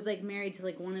was like married to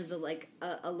like one of the like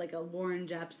a Warren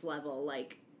Jeffs level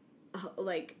like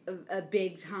a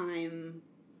big time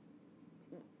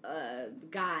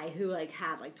guy who like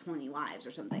had like 20 wives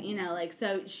or something. You know, like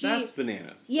so she. That's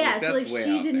bananas. Yeah, so like that's way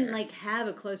she out didn't there. like have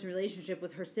a close relationship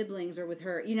with her siblings or with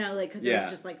her, you know, like because Yeah. there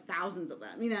was just like thousands of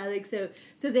them, you know, like so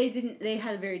they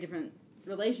had a very different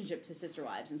relationship to sister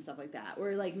wives and stuff like that.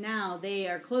 Where like now they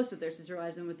are close with their sister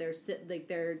wives and with their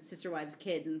their sister wives'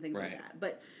 kids and things Right. like that.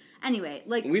 But anyway,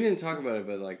 like We didn't talk about it,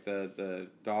 but like the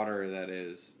daughter that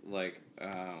is like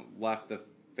left the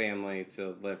family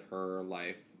to live her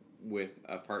life with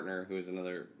a partner who is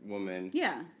another woman.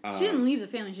 yeah, Um, she didn't leave the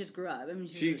family; she just grew up. I mean,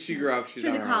 She grew up. She's she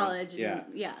went on to her own. college. Yeah,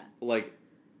 And, yeah. like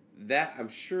that. I'm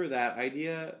sure that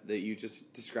idea that you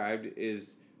just described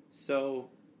is so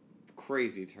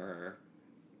crazy to her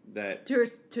that To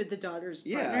the daughter's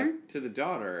partner. to the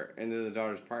daughter and to the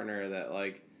daughter's partner that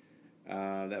like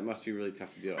that must be really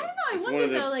tough to deal with. I don't know. I It's wonder one of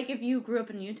the- though, like if you grew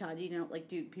up in Utah, do you know, like,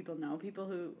 do people know people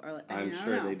who are like? I I'm mean, I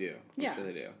sure don't know. they do. I'm Yeah. sure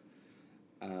they do.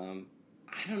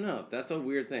 I don't know. That's a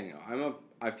weird thing.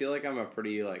 I feel like I'm a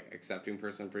pretty like accepting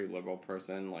person, pretty liberal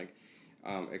person, like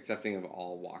accepting of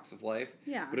all walks of life.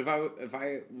 Yeah. But if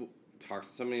I talk to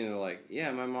somebody and they're like,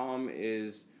 yeah, my mom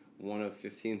is one of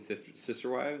 15 sister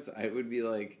wives, I would be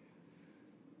like,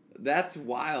 that's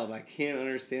wild. I can't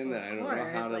understand that. Of I don't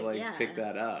know how to course, like yeah. pick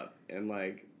that up. And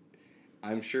like,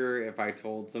 I'm sure if I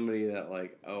told somebody that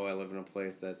like, oh, I live in a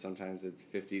place that sometimes it's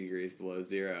 50 degrees below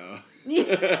zero,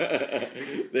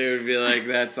 they would be like,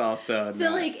 that's also So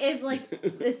not- like if like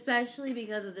especially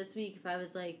because of this week, if I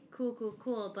was like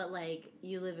cool, but like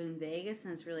you live in Vegas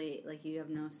and it's really like you have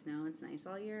no snow, it's nice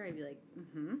all year, I'd be like,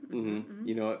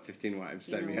 You know what? 15 wives.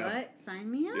 You Sign know me up. what?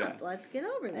 Sign me up. Yeah. Let's get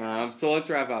over that. So let's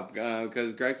wrap up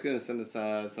because Greg's going to send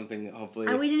us something. Hopefully,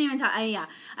 We didn't even talk. I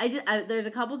did. There's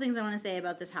a couple things I want to say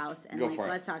about this house, and Go like for it.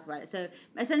 let's talk about it. So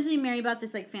essentially, Mary bought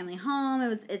this like family home.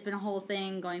 It's been a whole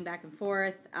thing going back and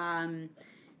forth.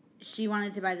 She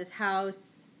wanted to buy this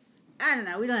house. I don't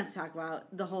know. We don't have to talk about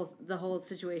the whole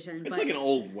situation. it's but like an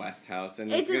old West house,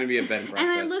 and it's going to be a bed and breakfast.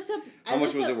 And I looked up. How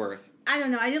much was it worth? I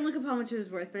don't know. I didn't look up how much it was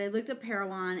worth, but I looked up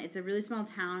Parowan. It's a really small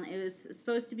town. It was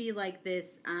supposed to be like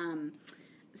this.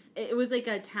 It was like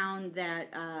a town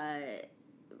that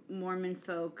Mormon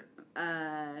folk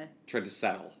Tried to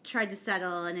settle. tried to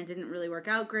settle, and it didn't really work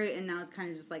out great. And now it's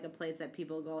kind of just like a place that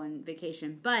people go on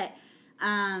vacation. But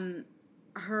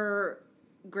her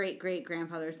great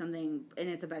grandfather or something, and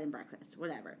it's a bed and breakfast,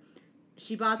 whatever.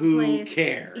 She bought the Who place.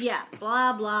 cares? Yeah,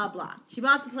 blah blah blah. She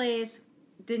bought the place.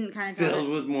 Didn't kind of Filled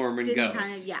with Mormon didn't ghosts.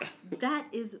 kind of, yeah. That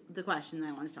is the question that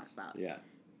I want to talk about. Yeah.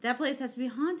 That place has to be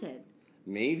haunted.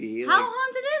 Maybe. How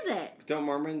haunted is it? Don't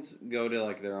Mormons go to,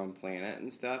 like, their own planet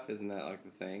and stuff? Isn't that, like,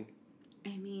 the thing?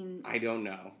 I mean... I don't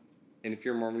know. And if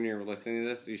you're a Mormon and you're listening to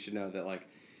this, you should know that, like,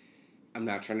 I'm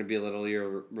not trying to belittle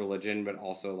your religion, but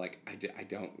also, like, I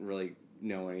don't really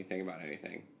know anything about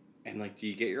anything. And, like, do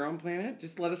you get your own planet?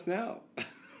 Just let us know.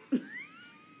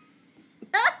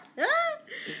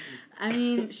 I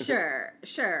mean, sure.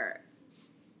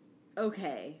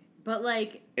 Okay. But,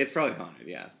 like... It's probably haunted,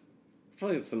 yes.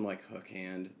 Probably some, like, hook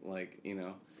hand, like, you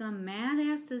know. Some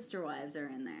mad-ass sister wives are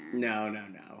in there. No.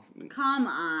 Come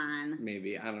on.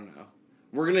 Maybe. I don't know.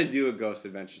 We're going to do a Ghost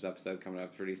Adventures episode coming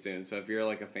up pretty soon. So if you're,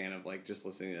 like, a fan of, like, just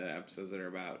listening to the episodes that are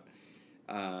about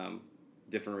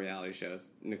different reality shows,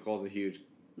 Nicole's a huge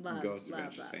Ghost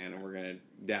Adventures fan, and we're going to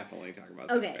definitely talk about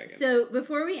Okay, Bacon. So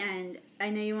before we end, I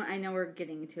know we're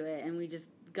getting to it, and we just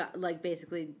got, like,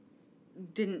 basically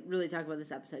didn't really talk about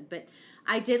this episode, but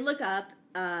I did look up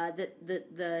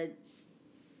the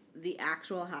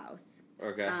actual house.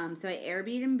 Okay. So I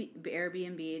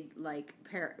Airbnb'd like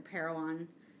Parowan.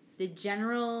 The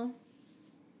general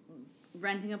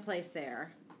renting a place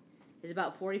there is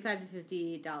about $45 to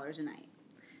 $50 a night.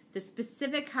 The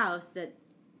specific house that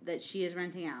she is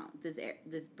renting out, this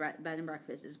bed and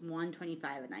breakfast, is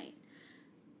 $125 a night.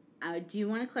 I do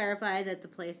want to clarify that the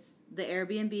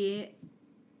Airbnb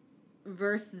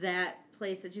versus that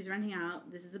place that she's renting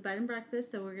out, this is a bed and breakfast,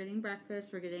 so we're getting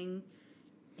breakfast, we're getting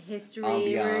history,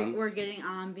 ambiance, we're getting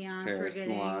ambiance, Paris, we're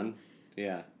getting Milan.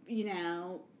 Yeah. You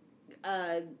know,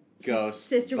 ghosts,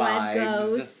 sister wife vibes,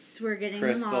 ghosts. We're getting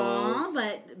crystals. them all,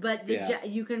 but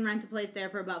you can rent a place there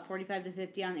for about $45 to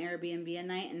 $50 on Airbnb a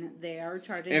night, and they are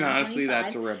charging. And honestly,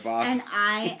 that's a ripoff. And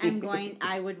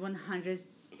I would 100%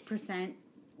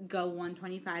 go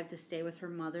 $125 to stay with her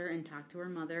mother and talk to her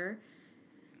mother.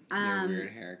 Your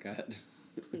weird haircut.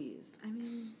 Please, I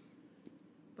mean,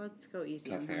 let's go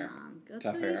easy Tough on hair. her mom. Let's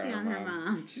Tough go hair easy on her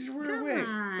mom. She's wearing a wig.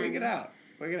 Wig it out.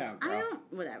 Wig it out, girl.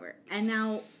 Whatever. And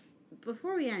now,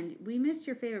 before we end, we missed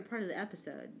your favorite part of the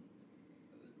episode.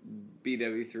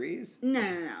 BW3s?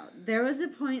 No. There was a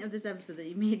point of this episode that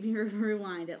you made me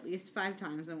rewind at least 5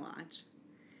 times and watch.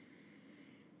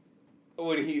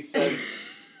 When he said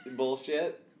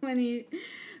bullshit?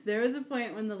 There was a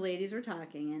point when the ladies were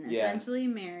talking, and Yes. essentially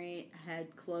Mary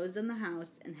had closed in the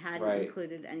house and hadn't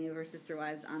included any of her sister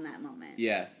wives on that moment.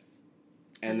 Yes.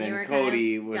 And then were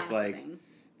Cody kind of was gossiping. like,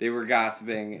 they were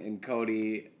gossiping, and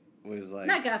Cody was like...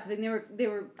 Not gossiping, they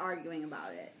were arguing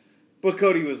about it. But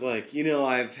Cody was like,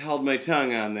 I've held my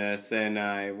tongue on this, and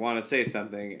I want to say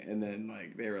something. And then,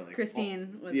 like, they were like...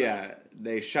 Christine was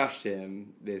they shushed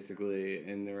him, basically,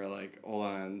 and they were like, hold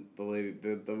on,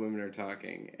 the women are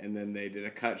talking. And then they did a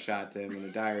cut shot to him in a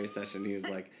diary session. He was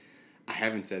like, I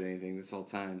haven't said anything this whole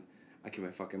time. I keep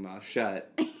my fucking mouth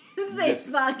shut.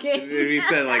 fucking. And he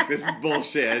said, like, this is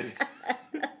bullshit.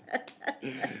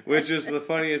 Which is the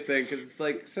funniest thing, because it's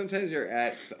like, sometimes you're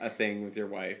at a thing with your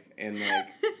wife, and, like...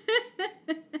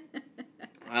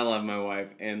 I love my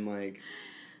wife, and, like,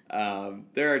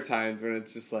 there are times when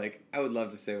it's just like, I would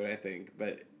love to say what I think,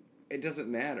 but it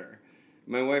doesn't matter.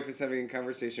 My wife is having a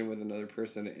conversation with another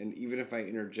person, and even if I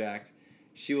interject,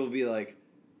 she will be, like,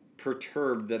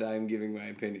 perturbed that I'm giving my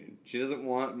opinion. She doesn't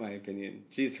want my opinion.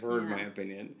 She's heard my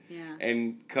opinion. Yeah.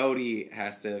 And Cody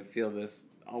has to feel this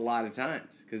a lot of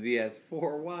times, because he has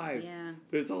 4 wives. Yeah.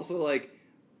 But it's also like,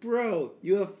 bro,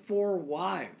 you have 4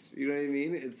 wives. You know what I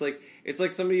mean? It's like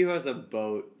somebody who has a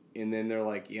boat, and then they're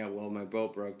like, yeah, well, my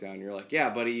boat broke down. You're like, yeah,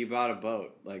 buddy, you bought a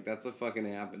boat. Like, that's what fucking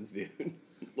happens, dude.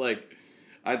 Like,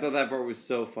 I thought that part was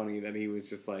so funny that he was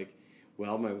just like,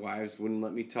 well, my wives wouldn't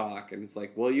let me talk. And it's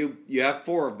like, well, you have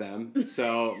 4 of them,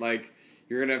 so, like,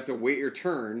 you're going to have to wait your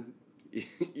turn,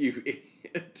 you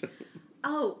idiot.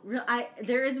 Oh,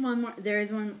 there is one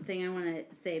thing I want to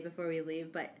say before we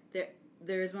leave, but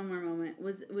there is one more moment.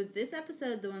 Was this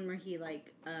episode the one where he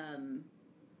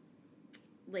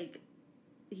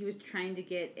he was trying to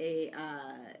get they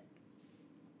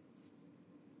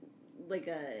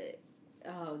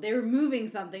were moving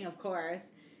something, of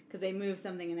course, because they move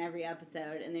something in every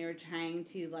episode, and they were trying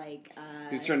to he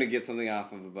was trying to get something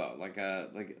off of a boat, like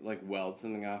weld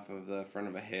something off of the front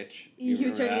of a hitch. He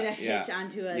was trying to get a hitch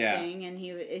onto a thing, and he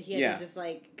had to just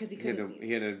because he couldn't.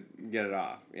 He had to get it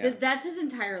off. Yeah. That's his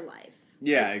entire life.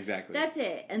 Yeah, exactly. That's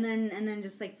it, and then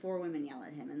just 4 women yell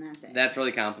at him, and that's it. That's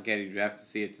really complicated. You have to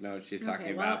see it to know what she's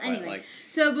talking about. Anyway, but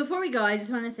so before we go, I just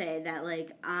want to say that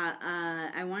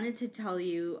I wanted to tell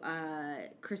you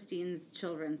Christine's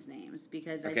children's names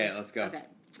because let's go. Okay,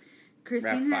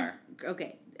 Christine Rapid has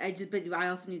okay. But I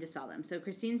also need to spell them. So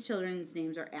Christine's children's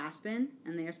names are Aspen,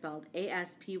 and they are spelled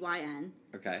Aspyn.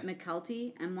 Okay.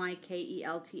 McKelty, Mykelti.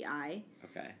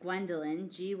 Okay. Gwendolyn,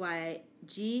 Gwendlyn.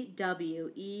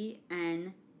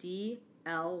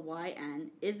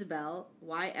 Isabel,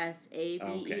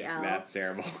 Ysabel. Okay, that's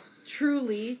terrible.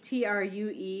 Truly,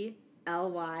 Truely.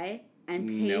 And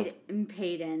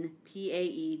Payden,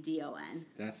 Paedon.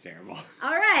 That's terrible.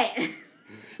 All right.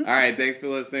 All right, thanks for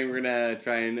listening. We're going to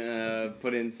try and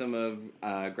put in some of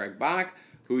Greg Bach,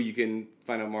 who you can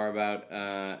find out more about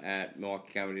at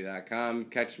MilwaukeeComedy.com.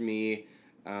 Catch me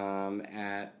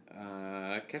at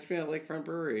Lakefront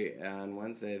Brewery on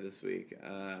Wednesday this week.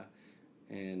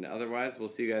 And otherwise, we'll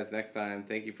see you guys next time.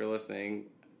 Thank you for listening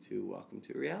to Welcome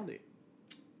to Reality.